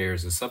many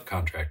layers of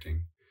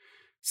subcontracting,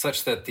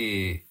 such that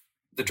the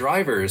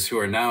drivers who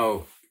are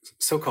now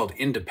so-called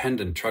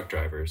independent truck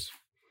drivers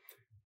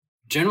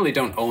generally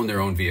don't own their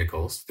own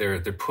vehicles.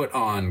 They're put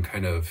on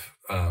kind of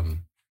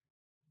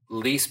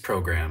lease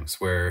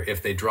programs where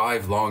if they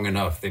drive long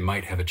enough, they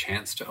might have a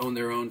chance to own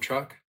their own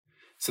truck.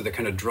 So they're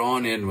kind of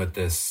drawn in with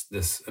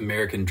this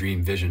American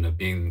dream vision of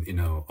being,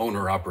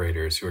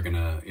 owner-operators who are going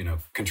to,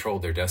 control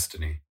their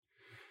destiny.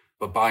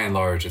 But by and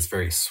large, it's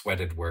very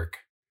sweated work.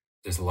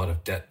 There's a lot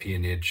of debt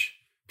peonage.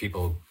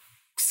 People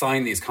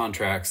sign these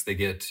contracts. They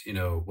get,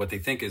 what they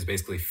think is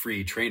basically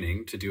free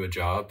training to do a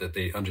job that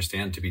they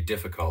understand to be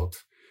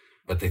difficult.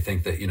 But they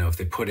think that, if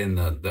they put in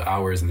the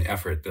hours and the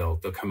effort, they'll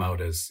come out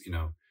as,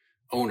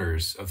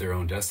 owners of their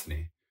own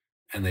destiny.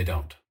 And they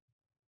don't.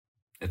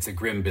 It's a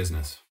grim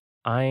business.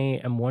 I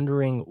am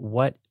wondering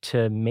what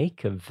to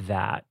make of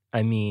that.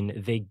 I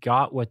mean, they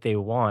got what they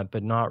want,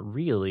 but not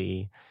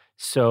really.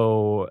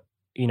 So,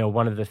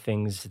 one of the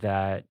things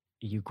that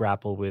you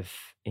grapple with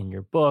in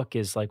your book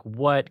is like,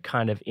 what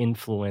kind of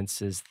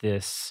influences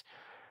this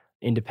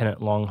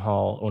independent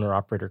long-haul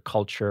owner-operator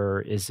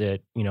culture? Is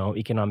it,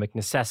 economic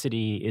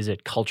necessity? Is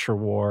it culture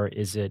war?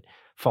 Is it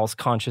false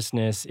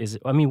consciousness?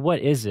 What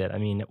is it?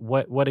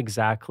 What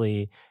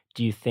exactly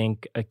do you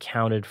think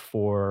accounted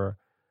for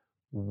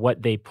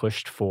what they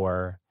pushed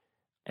for,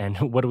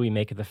 and what do we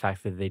make of the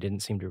fact that they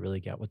didn't seem to really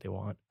get what they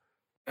want?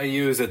 I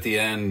use at the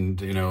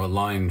end, a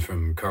line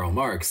from Karl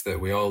Marx that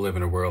we all live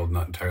in a world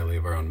not entirely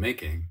of our own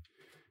making.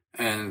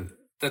 And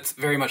that's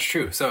very much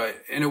true. So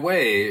in a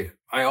way,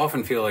 I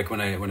often feel like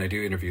when I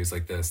do interviews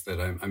like this, that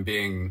I'm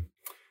being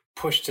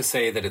pushed to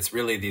say that it's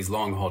really these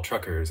long haul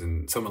truckers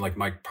and someone like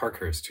Mike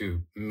Parkhurst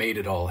who made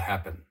it all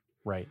happen.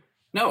 Right.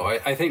 No,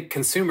 I think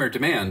consumer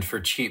demand for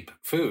cheap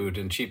food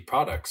and cheap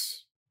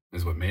products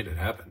is what made it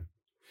happen.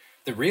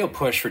 The real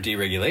push for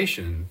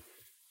deregulation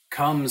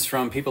comes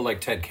from people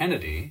like Ted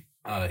Kennedy.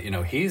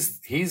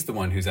 He's the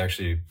one who's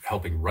actually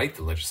helping write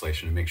the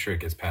legislation and make sure it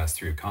gets passed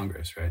through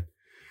Congress, right?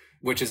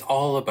 Which is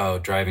all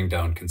about driving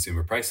down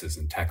consumer prices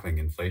and tackling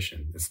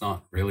inflation. It's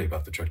not really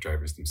about the truck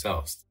drivers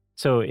themselves.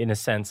 So in a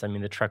sense,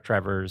 the truck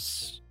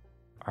drivers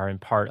are in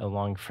part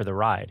along for the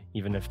ride,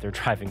 even if they're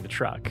driving the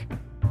truck.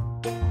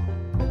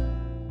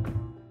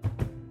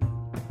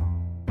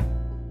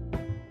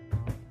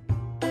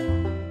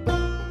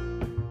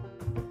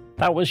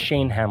 That was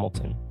Shane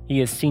Hamilton.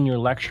 He is senior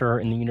lecturer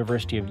in the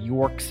University of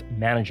York's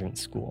Management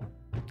School.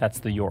 That's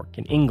the York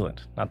in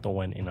England, not the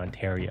one in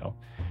Ontario.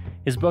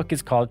 His book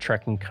is called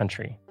Trekking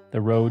Country: The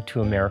Road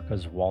to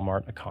America's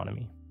Walmart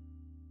Economy.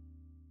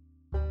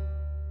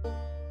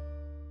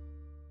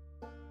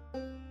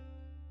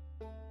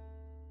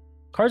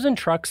 Cars and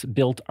trucks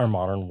built our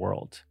modern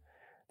world.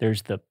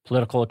 There's the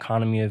political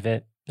economy of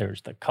it,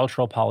 there's the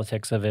cultural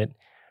politics of it,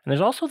 and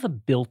there's also the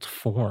built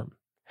form.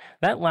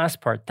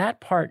 That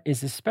part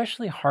is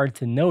especially hard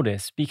to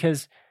notice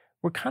because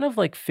we're kind of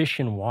like fish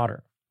in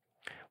water.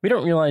 We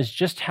don't realize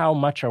just how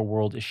much our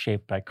world is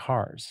shaped by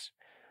cars.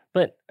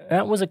 But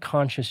that was a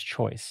conscious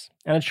choice,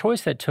 and a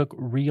choice that took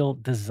real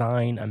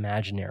design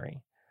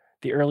imaginary.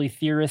 The early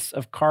theorists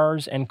of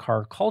cars and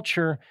car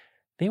culture,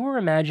 they were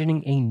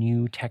imagining a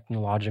new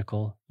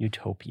technological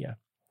utopia.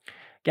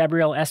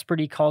 Gabrielle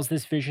Esperdy calls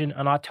this vision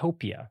an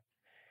autopia,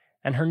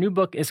 and her new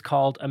book is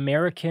called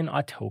American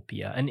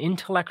Autopia, an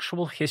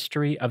intellectual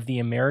history of the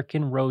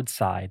American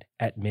roadside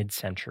at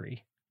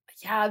mid-century.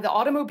 Yeah, the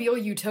automobile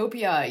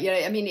utopia.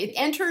 Yeah, I mean, it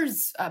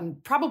enters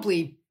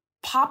probably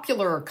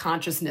popular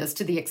consciousness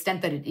to the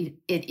extent that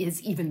it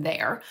is even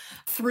there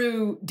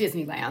through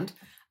Disneyland.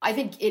 I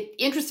think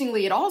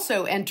interestingly, it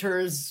also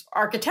enters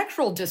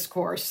architectural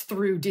discourse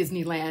through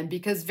Disneyland,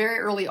 because very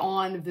early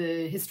on,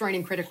 the historian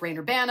and critic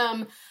Reyner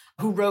Banham,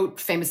 who wrote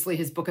famously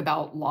his book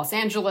about Los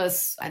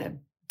Angeles and a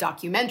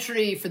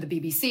documentary for the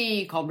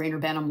BBC called Reyner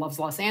Banham Loves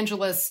Los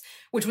Angeles,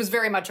 which was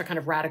very much a kind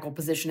of radical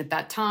position at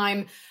that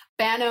time.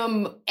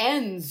 Banham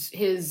ends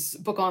his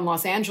book on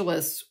Los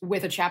Angeles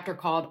with a chapter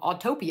called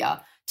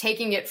Autopia,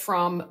 taking it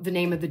from the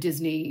name of the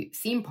Disney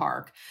theme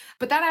park.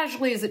 But that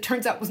actually, as it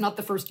turns out, was not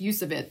the first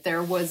use of it.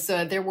 There were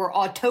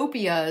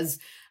autopias.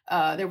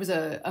 There was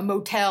a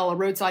motel, a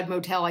roadside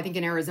motel, I think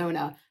in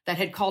Arizona, that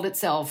had called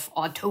itself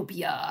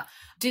Autopia.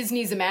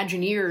 Disney's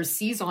Imagineers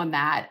seize on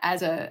that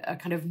as a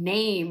kind of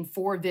name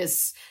for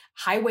this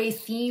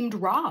highway-themed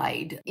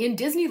ride in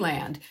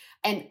Disneyland.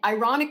 And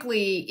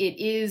ironically, it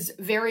is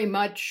very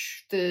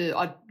much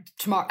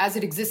as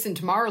it exists in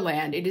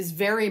Tomorrowland, it is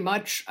very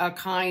much a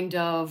kind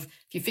of,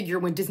 if you figure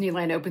when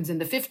Disneyland opens in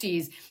the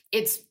 50s,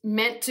 it's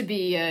meant to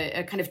be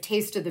a kind of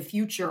taste of the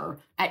future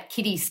at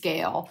kiddie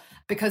scale,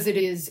 because it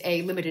is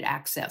a limited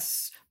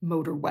access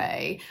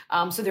motorway.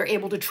 So they're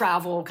able to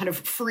travel kind of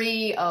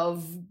free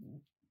of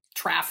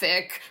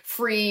traffic,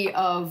 free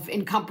of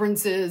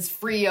encumbrances,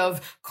 free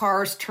of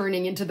cars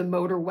turning into the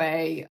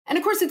motorway. And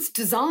of course, it's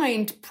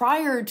designed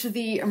prior to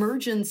the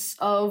emergence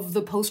of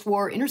the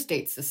post-war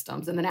interstate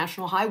systems and the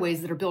national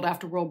highways that are built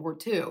after World War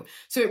II.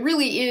 So it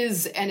really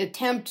is an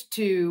attempt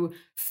to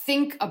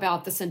think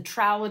about the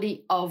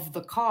centrality of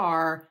the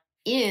car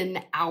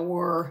in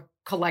our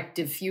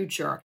collective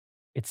future.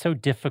 It's so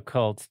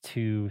difficult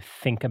to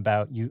think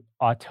about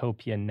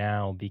Autopia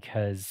now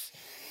because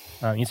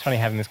it's funny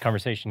having this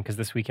conversation because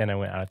this weekend I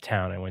went out of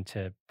town. I went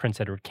to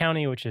Prince Edward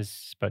County, which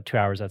is about 2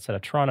 hours outside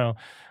of Toronto.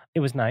 It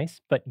was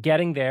nice, but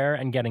getting there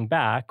and getting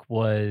back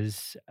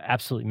was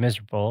absolutely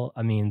miserable.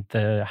 I mean,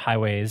 the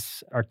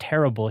highways are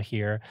terrible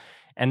here.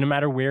 And no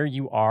matter where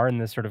you are in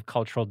this sort of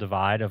cultural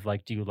divide of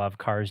like, do you love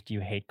cars? Do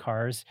you hate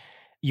cars?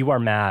 You are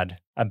mad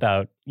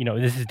about,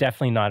 this is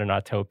definitely not an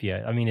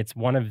Autopia. I mean, it's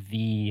one of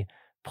the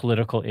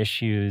political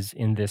issues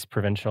in this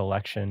provincial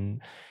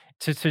election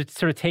to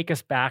sort of take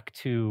us back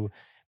to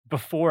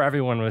before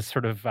everyone was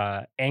sort of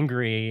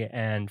angry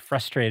and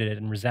frustrated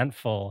and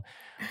resentful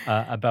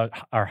about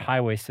our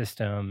highway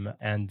system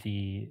and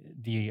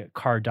the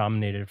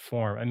car-dominated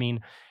form. I mean,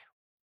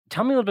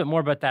 tell me a little bit more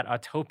about that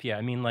Autopia.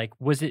 I mean, like,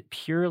 was it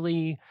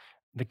purely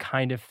the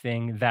kind of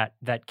thing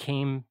that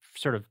came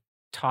sort of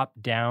top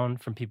down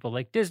from people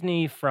like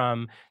Disney,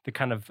 from the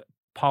kind of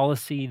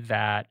policy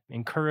that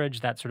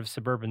encouraged that sort of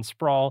suburban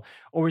sprawl,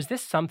 or was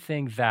this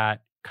something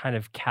that kind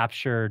of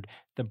captured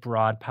the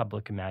broad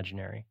public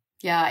imaginary?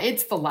 Yeah,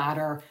 it's the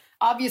latter.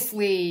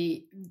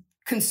 Obviously,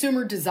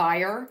 consumer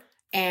desire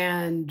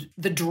and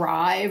the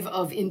drive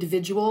of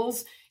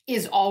individuals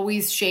is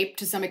always shaped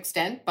to some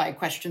extent by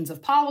questions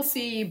of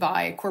policy,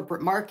 by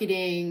corporate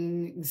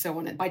marketing, and so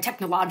on, by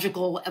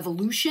technological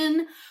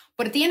evolution.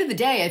 But at the end of the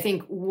day, I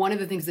think one of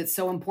the things that's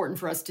so important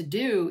for us to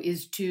do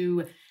is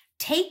to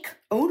take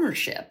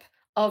ownership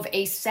of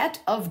a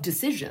set of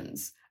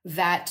decisions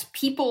that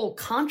people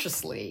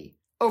consciously,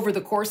 over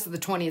the course of the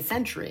 20th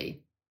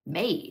century,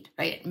 made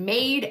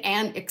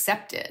and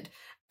accepted.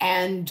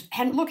 And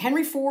look,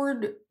 Henry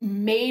Ford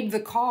made the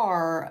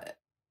car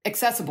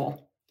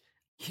accessible.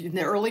 In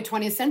the early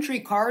 20th century,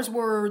 cars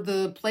were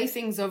the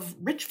playthings of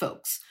rich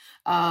folks.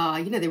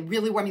 They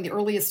really were. I mean, the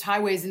earliest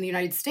highways in the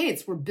United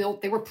States were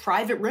built, they were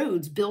private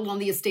roads built on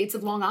the estates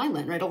of Long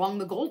Island, right along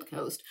the Gold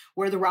Coast,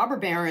 where the robber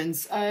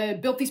barons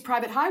built these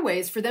private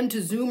highways for them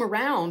to zoom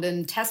around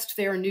and test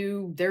their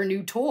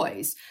new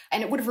toys.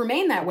 And it would have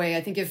remained that way,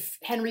 I think, if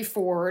Henry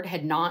Ford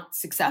had not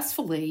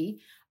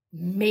successfully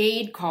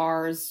made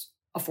cars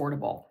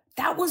affordable.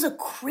 That was a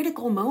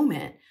critical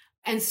moment.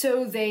 And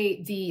so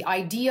the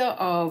idea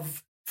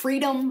of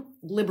freedom,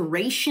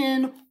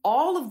 liberation,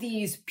 all of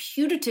these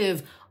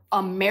putative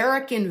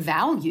American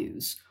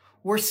values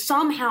were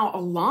somehow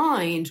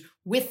aligned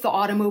with the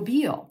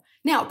automobile.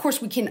 Now, of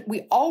course,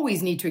 we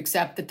always need to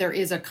accept that there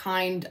is a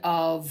kind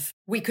of,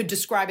 we could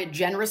describe it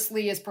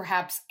generously as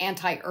perhaps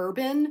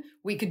anti-urban.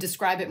 We could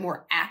describe it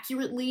more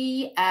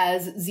accurately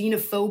as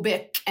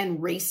xenophobic and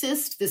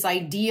racist, this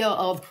idea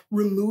of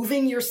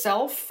removing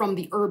yourself from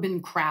the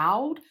urban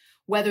crowd,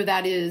 whether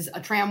that is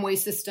a tramway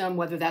system,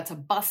 whether that's a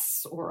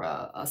bus or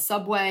a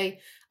subway,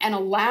 and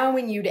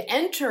allowing you to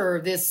enter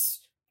this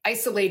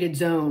isolated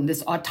zone,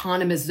 this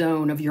autonomous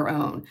zone of your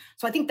own.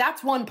 So I think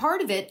that's one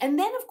part of it. And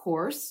then, of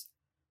course,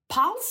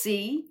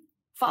 policy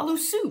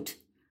follows suit.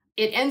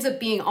 It ends up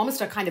being almost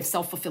a kind of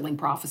self-fulfilling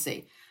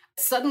prophecy.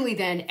 Suddenly,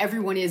 then,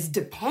 everyone is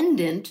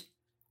dependent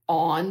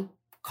on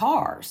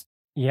cars.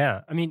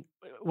 Yeah. I mean,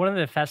 One of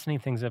the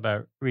fascinating things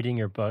about reading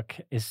your book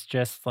is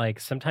just like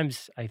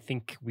sometimes I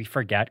think we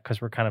forget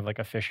because we're kind of like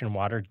a fish in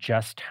water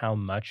just how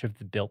much of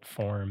the built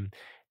form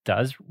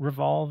does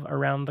revolve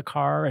around the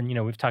car. And,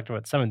 we've talked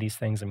about some of these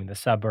things. I mean, the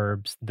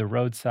suburbs, the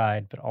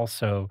roadside, but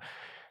also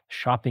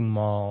shopping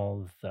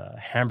mall, the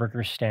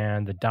hamburger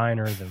stand, the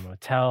diner, the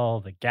motel,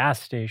 the gas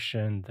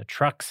station, the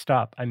truck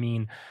stop. I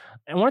mean,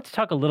 I wanted to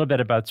talk a little bit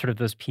about sort of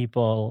those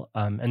people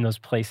and those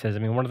places. I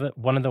mean,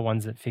 one of the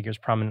ones that figures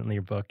prominently in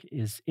your book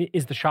is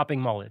the shopping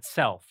mall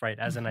itself, right?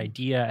 As an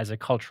idea, as a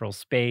cultural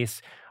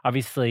space.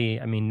 Obviously,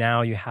 I mean,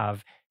 now you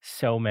have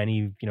so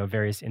many,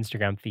 various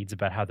Instagram feeds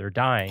about how they're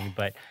dying,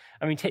 but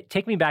I mean,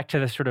 take me back to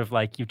the sort of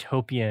like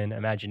utopian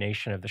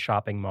imagination of the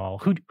shopping mall.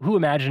 Who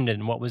imagined it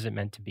and what was it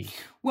meant to be?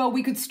 Well,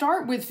 we could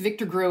start with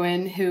Victor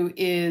Gruen, who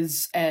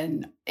is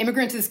an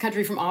immigrant to this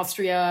country from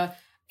Austria,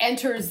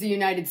 enters the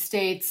United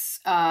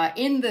States I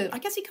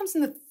guess he comes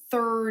in the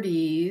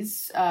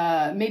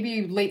 30s,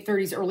 maybe late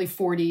 30s, early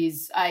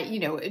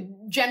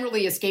 40s,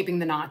 generally escaping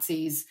the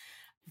Nazis.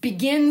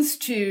 Begins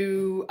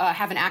to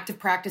have an active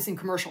practice in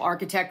commercial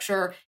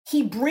architecture.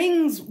 He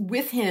brings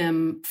with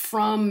him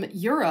from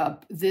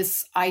Europe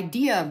this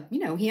idea,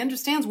 he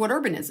understands what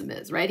urbanism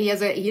is, right? He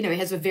has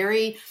a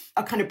very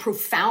kind of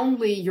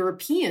profoundly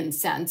European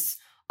sense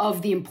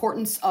of the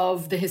importance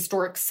of the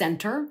historic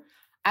center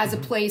as a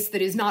place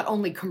that is not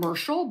only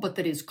commercial, but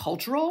that is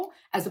cultural,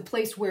 as a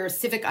place where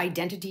civic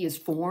identity is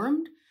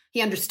formed.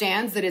 He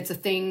understands that it's a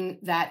thing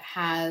that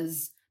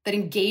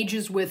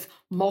engages with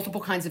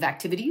multiple kinds of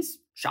activities.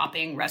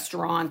 Shopping,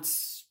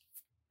 restaurants,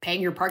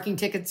 paying your parking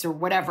tickets or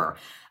whatever.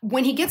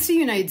 When he gets to the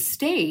United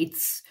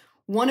States,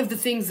 one of the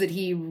things that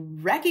he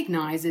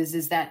recognizes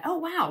is that, oh,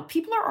 wow,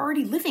 people are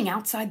already living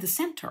outside the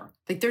center.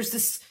 Like there's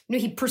this,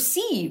 he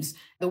perceives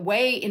the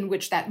way in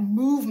which that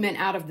movement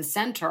out of the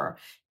center,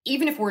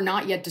 even if we're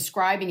not yet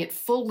describing it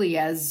fully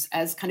as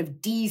kind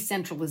of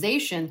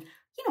decentralization,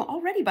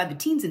 already by the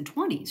teens and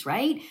 20s,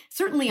 right?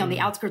 Certainly on the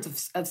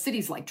outskirts of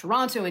cities like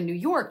Toronto and New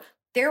York,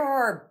 there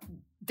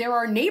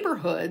are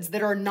neighborhoods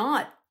that are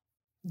not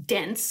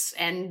dense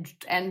and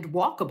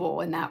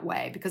walkable in that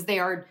way because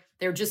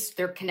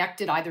they're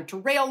connected either to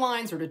rail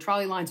lines or to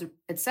trolley lines,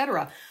 et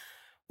cetera.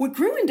 What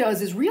Gruen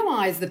does is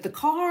realize that the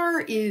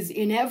car is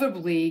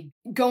inevitably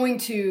going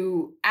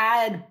to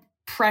add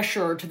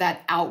pressure to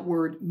that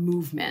outward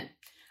movement,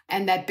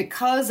 and that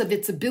because of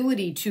its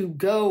ability to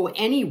go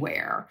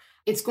anywhere,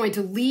 it's going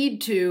to lead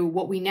to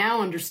what we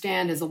now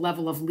understand as a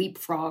level of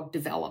leapfrog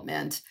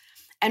development.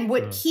 And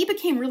what he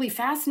became really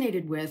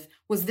fascinated with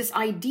was this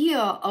idea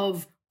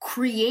of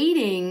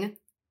creating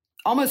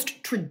almost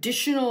a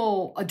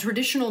traditional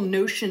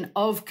notion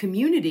of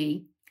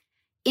community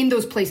in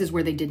those places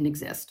where they didn't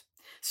exist.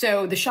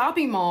 So the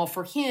shopping mall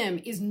for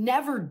him is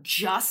never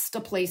just a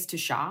place to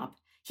shop.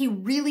 He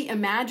really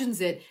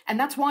imagines it. And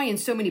that's why in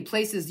so many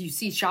places you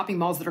see shopping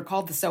malls that are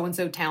called the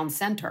so-and-so town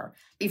center,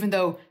 even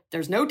though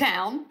there's no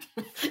town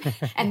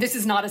and this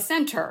is not a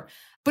center.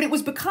 But it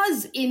was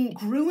because in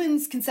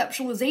Gruen's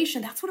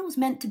conceptualization, that's what it was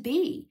meant to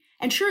be.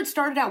 And sure, it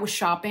started out with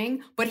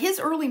shopping, but his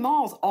early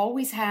malls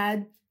always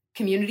had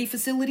community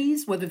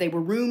facilities, whether they were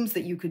rooms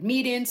that you could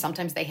meet in.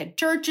 Sometimes they had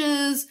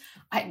churches.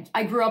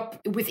 I grew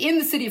up within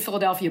the city of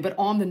Philadelphia, but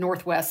on the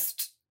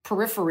Northwest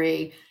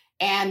periphery.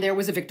 And there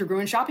was a Victor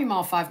Gruen shopping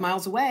mall 5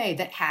 miles away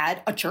that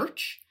had a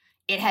church.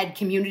 It had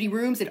community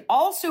rooms. It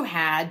also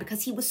had,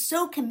 because he was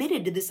so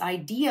committed to this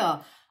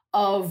idea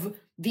of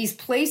these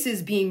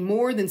places being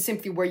more than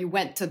simply where you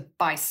went to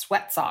buy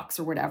sweat socks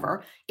or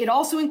whatever, it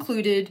also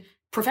included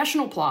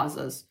professional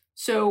plazas.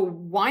 So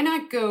why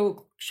not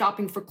go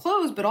shopping for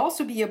clothes, but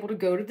also be able to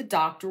go to the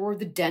doctor or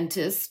the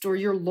dentist or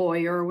your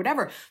lawyer or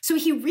whatever. So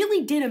he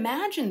really did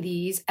imagine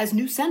these as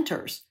new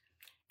centers.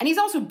 And he's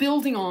also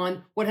building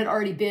on what had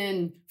already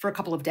been for a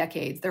couple of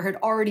decades. There had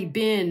already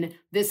been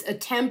this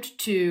attempt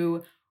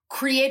to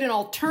create an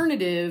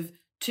alternative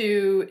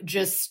to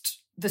just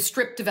the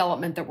strip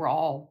development that we're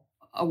all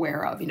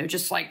aware of,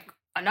 just like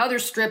another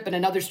strip and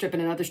another strip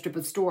and another strip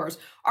of stores.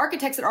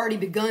 Architects had already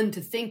begun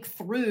to think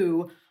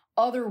through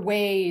other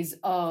ways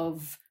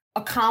of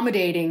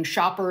accommodating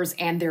shoppers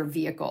and their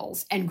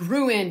vehicles. And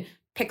Gruen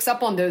picks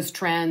up on those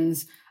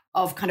trends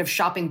of kind of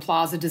shopping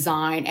plaza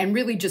design and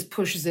really just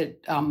pushes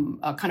it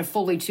kind of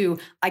fully to,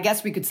 I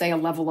guess we could say, a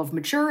level of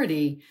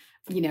maturity,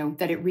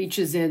 that it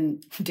reaches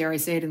in, dare I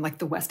say it, in like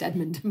the West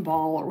Edmonton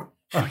Mall or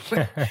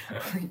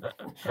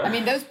I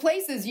mean, those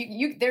places,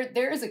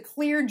 there is a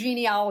clear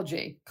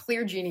genealogy.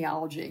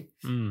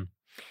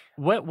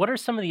 What are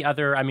some of the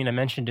other, I mean, I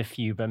mentioned a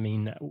few, but I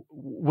mean,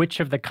 which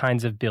of the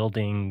kinds of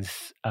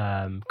buildings,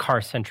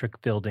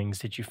 car-centric buildings,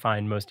 did you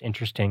find most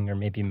interesting or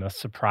maybe most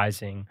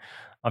surprising?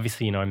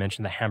 Obviously, I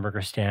mentioned the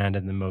hamburger stand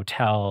and the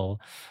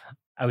motel.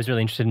 I was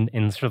really interested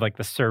in sort of like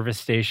the service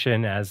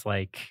station as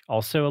like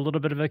also a little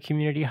bit of a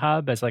community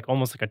hub, as like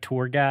almost like a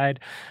tour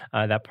guide.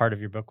 That part of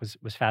your book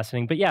was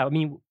fascinating. But yeah, I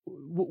mean,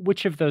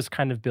 which of those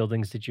kind of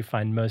buildings did you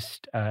find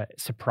most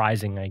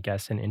surprising, I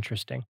guess, and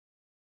interesting?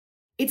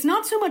 It's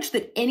not so much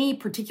that any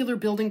particular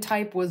building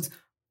type was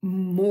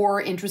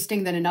more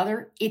interesting than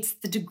another. It's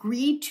the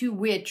degree to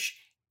which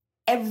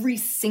every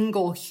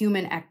single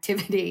human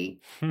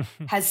activity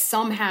has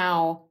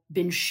somehow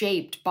been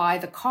shaped by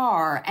the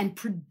car and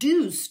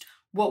produced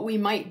what we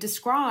might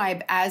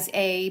describe as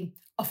a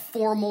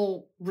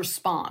formal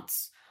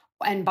response.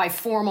 And by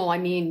formal, I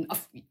mean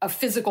a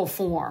physical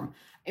form.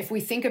 If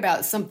we think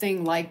about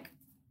something like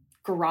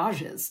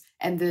garages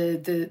and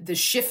the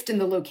shift in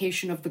the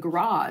location of the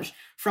garage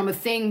from a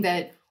thing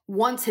that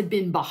once had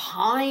been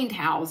behind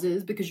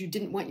houses because you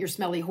didn't want your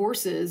smelly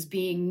horses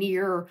being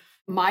near,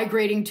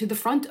 migrating to the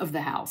front of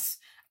the house,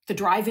 the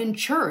drive-in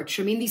church.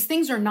 I mean, these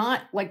things are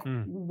not like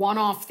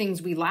one-off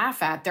things we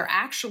laugh at. They're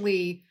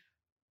actually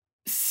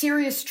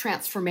serious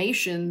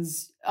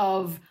transformations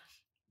of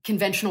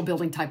conventional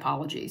building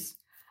typologies.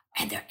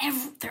 And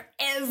they're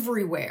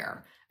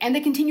everywhere. And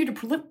they continue to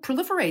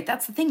proliferate.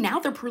 That's the thing. Now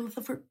they're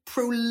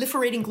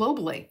proliferating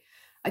globally.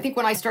 I think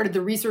when I started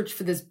the research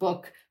for this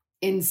book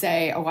in,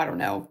 say,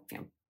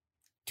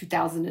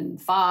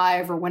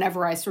 2005 or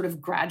whenever I sort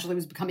of gradually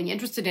was becoming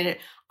interested in it,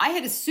 I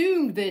had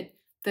assumed that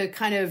the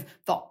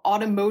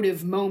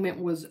automotive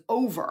moment was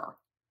over.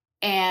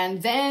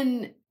 And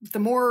then the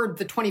more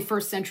the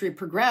 21st century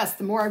progressed,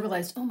 the more I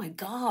realized, oh my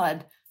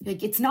God,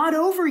 like it's not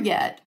over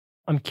yet.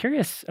 I'm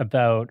curious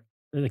about,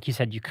 like you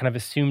said, you kind of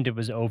assumed it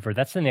was over.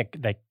 That's something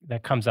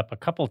that comes up a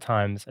couple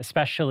times,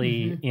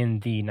 especially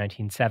in the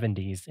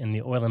 1970s, in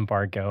the oil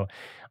embargo.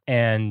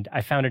 And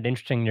I found it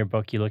interesting in your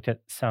book, you looked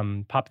at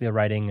some popular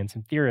writing and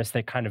some theorists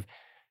that kind of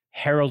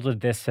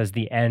heralded this as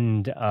the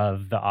end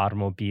of the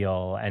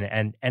automobile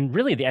and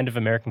really the end of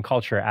American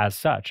culture as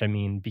such. I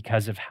mean,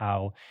 because of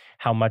how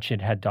much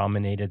it had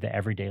dominated the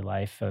everyday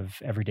life of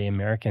everyday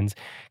Americans.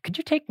 Could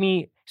you take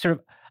me sort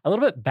of a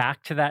little bit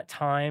back to that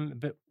time?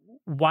 But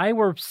why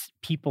were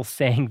people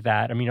saying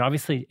that? I mean,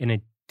 obviously, and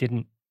it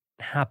didn't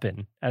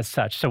happen as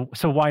such. So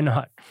why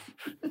not?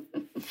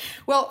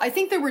 Well, I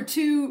think there were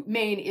two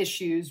main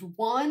issues.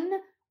 One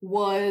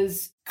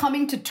was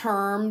coming to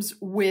terms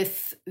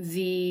with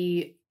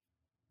the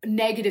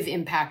negative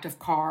impact of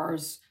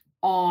cars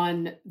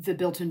on the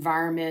built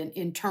environment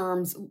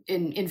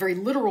in very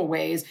literal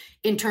ways,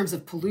 in terms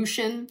of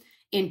pollution,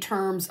 in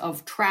terms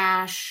of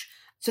trash.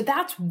 So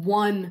that's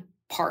one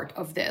part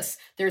of this.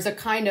 There's a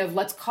kind of,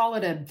 let's call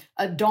it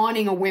a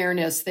dawning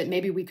awareness that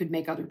maybe we could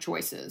make other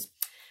choices.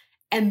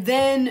 And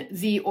then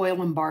the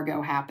oil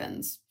embargo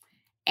happens.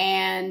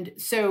 And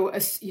so, a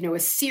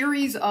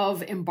series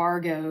of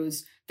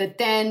embargoes that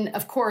then,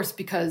 of course,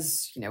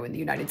 because, in the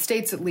United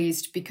States at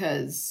least,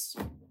 because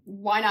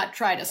why not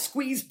try to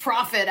squeeze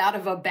profit out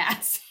of a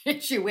bad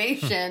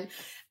situation?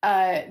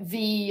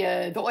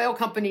 The oil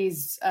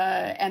companies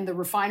and the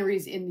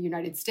refineries in the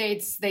United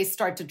States, they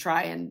start to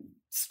try and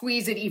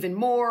squeeze it even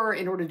more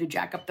in order to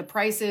jack up the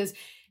prices.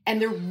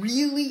 And there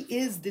really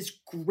is this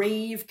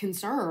grave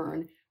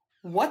concern.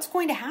 What's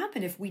going to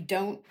happen if we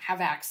don't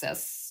have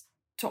access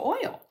to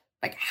oil?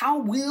 Like, how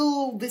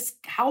will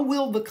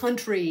the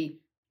country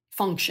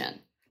function?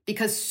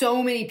 Because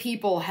so many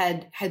people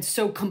had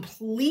so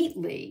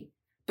completely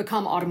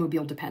become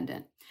automobile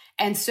dependent.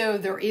 And so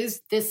there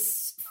is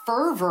this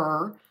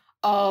fervor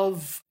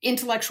of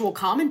intellectual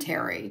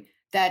commentary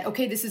that,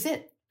 okay, this is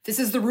it. This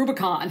is the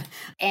Rubicon,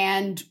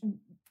 and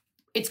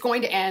it's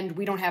going to end.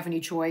 We don't have any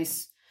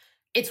choice.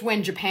 It's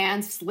when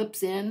Japan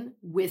slips in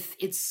with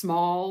its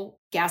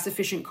small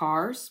gas-efficient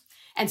cars.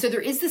 And so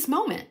there is this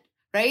moment,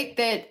 right,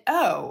 that,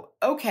 oh,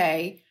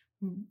 okay,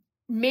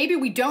 maybe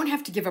we don't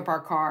have to give up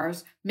our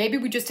cars. Maybe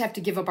we just have to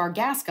give up our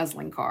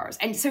gas-guzzling cars.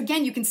 And so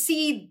again, you can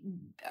see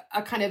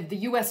a kind of the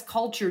U.S.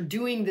 culture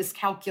doing this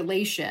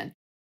calculation.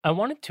 I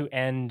wanted to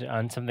end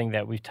on something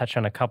that we've touched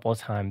on a couple of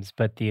times,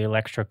 but the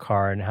electric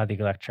car and how the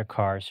electric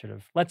car sort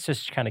of, let's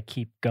just kind of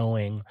keep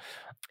going.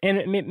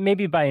 And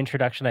maybe by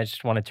introduction, I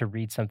just wanted to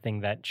read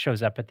something that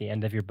shows up at the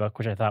end of your book,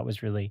 which I thought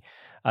was really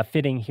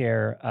fitting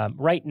here.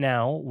 Right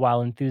now,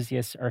 while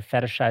enthusiasts are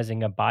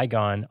fetishizing a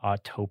bygone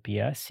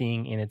autopia,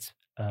 seeing in its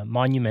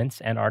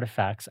monuments and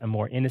artifacts a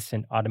more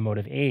innocent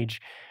automotive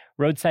age,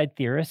 roadside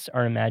theorists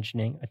are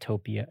imagining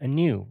utopia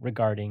anew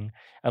regarding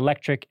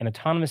electric and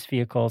autonomous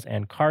vehicles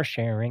and car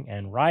sharing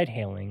and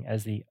ride-hailing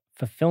as the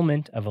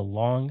fulfillment of a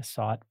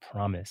long-sought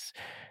promise,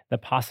 the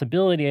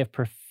possibility of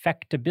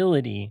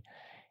perfectibility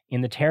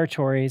in the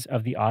territories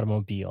of the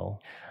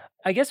automobile.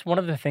 I guess one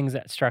of the things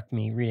that struck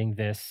me reading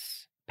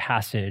this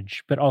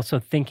passage, but also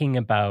thinking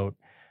about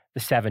the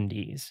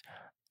 70s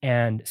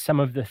and some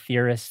of the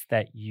theorists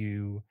that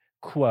you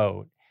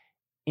quote,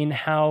 in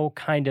how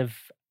kind of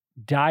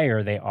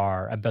dire they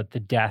are about the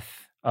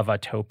death of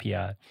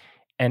utopia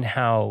and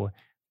how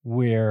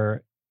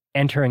we're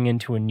entering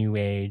into a new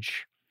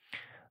age,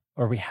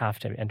 or we have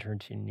to enter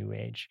into a new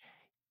age.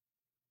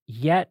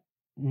 Yet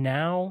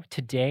now,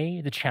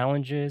 today, the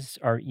challenges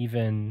are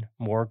even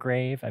more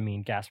grave. I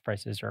mean, gas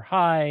prices are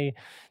high,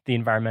 the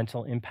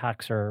environmental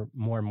impacts are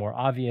more and more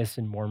obvious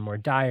and more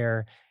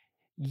dire.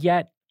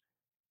 Yet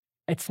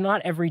it's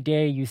not every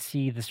day you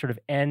see the sort of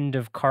end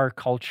of car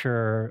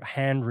culture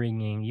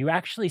hand-wringing. You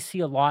actually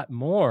see a lot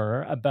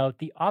more about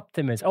the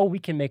optimism. Oh, we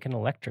can make an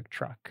electric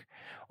truck,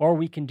 or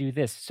we can do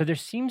this. So there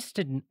seems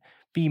to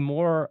be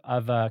more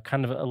of a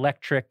kind of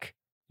electric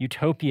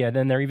utopia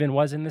than there even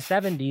was in the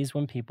 70s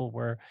when people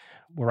were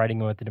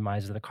writing about the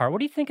demise of the car. What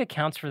do you think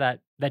accounts for that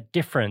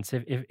difference,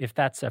 if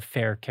that's a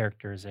fair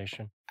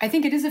characterization? I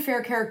think it is a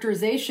fair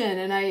characterization.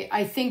 And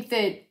I think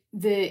that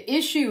the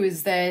issue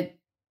is that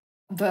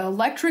the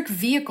electric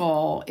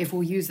vehicle, if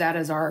we'll use that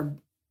as our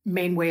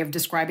main way of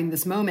describing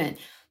this moment,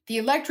 the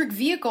electric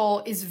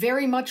vehicle is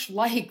very much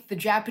like the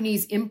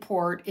Japanese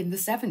import in the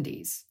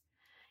 70s.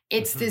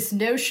 It's this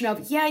notion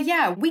of,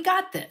 we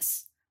got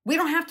this. We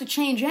don't have to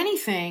change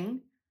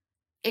anything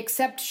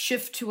except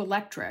shift to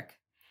electric.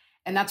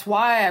 And that's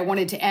why I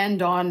wanted to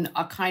end on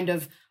a kind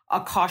of a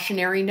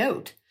cautionary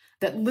note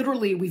that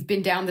literally we've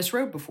been down this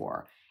road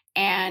before.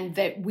 And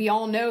that we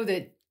all know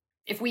that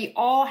if we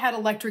all had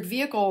electric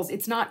vehicles,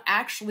 it's not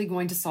actually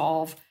going to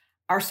solve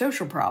our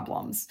social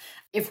problems.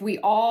 If we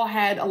all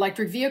had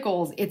electric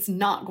vehicles, it's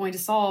not going to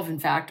solve, in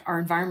fact, our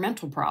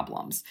environmental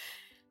problems.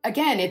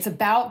 Again, it's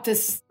about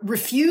this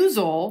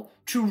refusal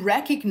to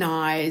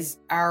recognize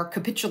our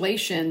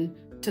capitulation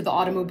to the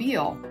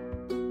automobile.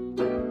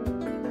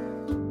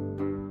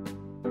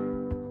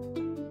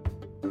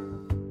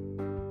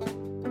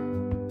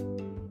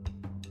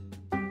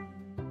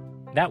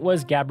 That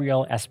was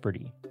Gabrielle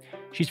Esperdy.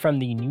 She's from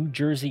the New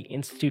Jersey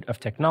Institute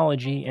of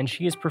Technology, and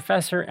she is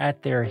professor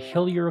at their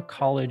Hillier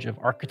College of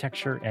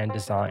Architecture and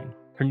Design.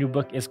 Her new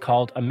book is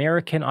called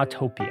American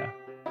Autopia,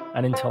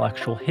 an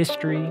intellectual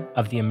history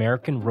of the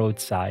American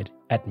roadside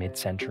at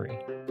mid-century.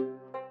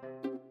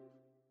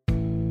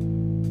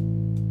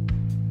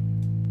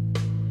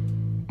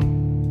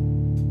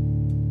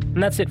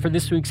 And that's it for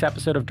this week's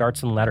episode of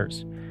Darts and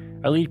Letters.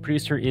 Our lead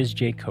producer is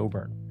Jay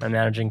Coburn. Our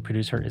managing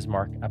producer is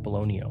Mark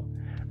Apollonio.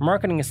 Our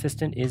marketing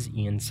assistant is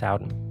Ian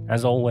Sowden.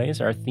 As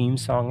always, our theme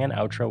song and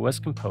outro was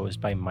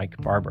composed by Mike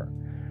Barber.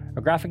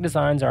 Our graphic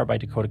designs are by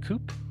Dakota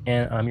Koop,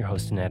 and I'm your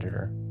host and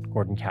editor,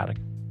 Gordon Caddick.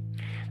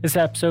 This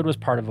episode was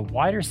part of a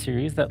wider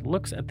series that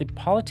looks at the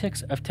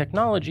politics of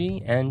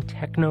technology and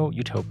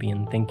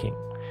techno-utopian thinking.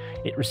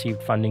 It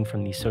received funding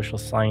from the Social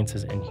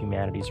Sciences and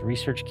Humanities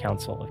Research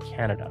Council of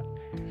Canada.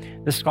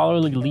 The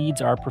scholarly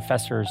leads are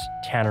Professors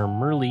Tanner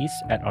Merlis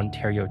at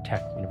Ontario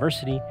Tech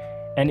University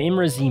and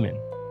Imre Zeman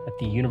at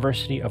the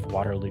University of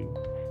Waterloo.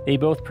 They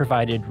both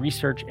provided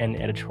research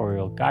and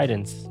editorial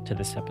guidance to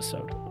this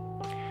episode.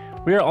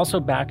 We are also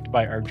backed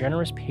by our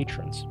generous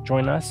patrons.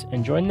 Join us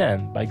and join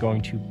them by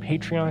going to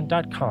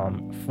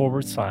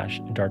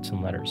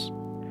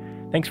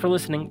patreon.com/dartsandletters. Thanks for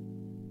listening.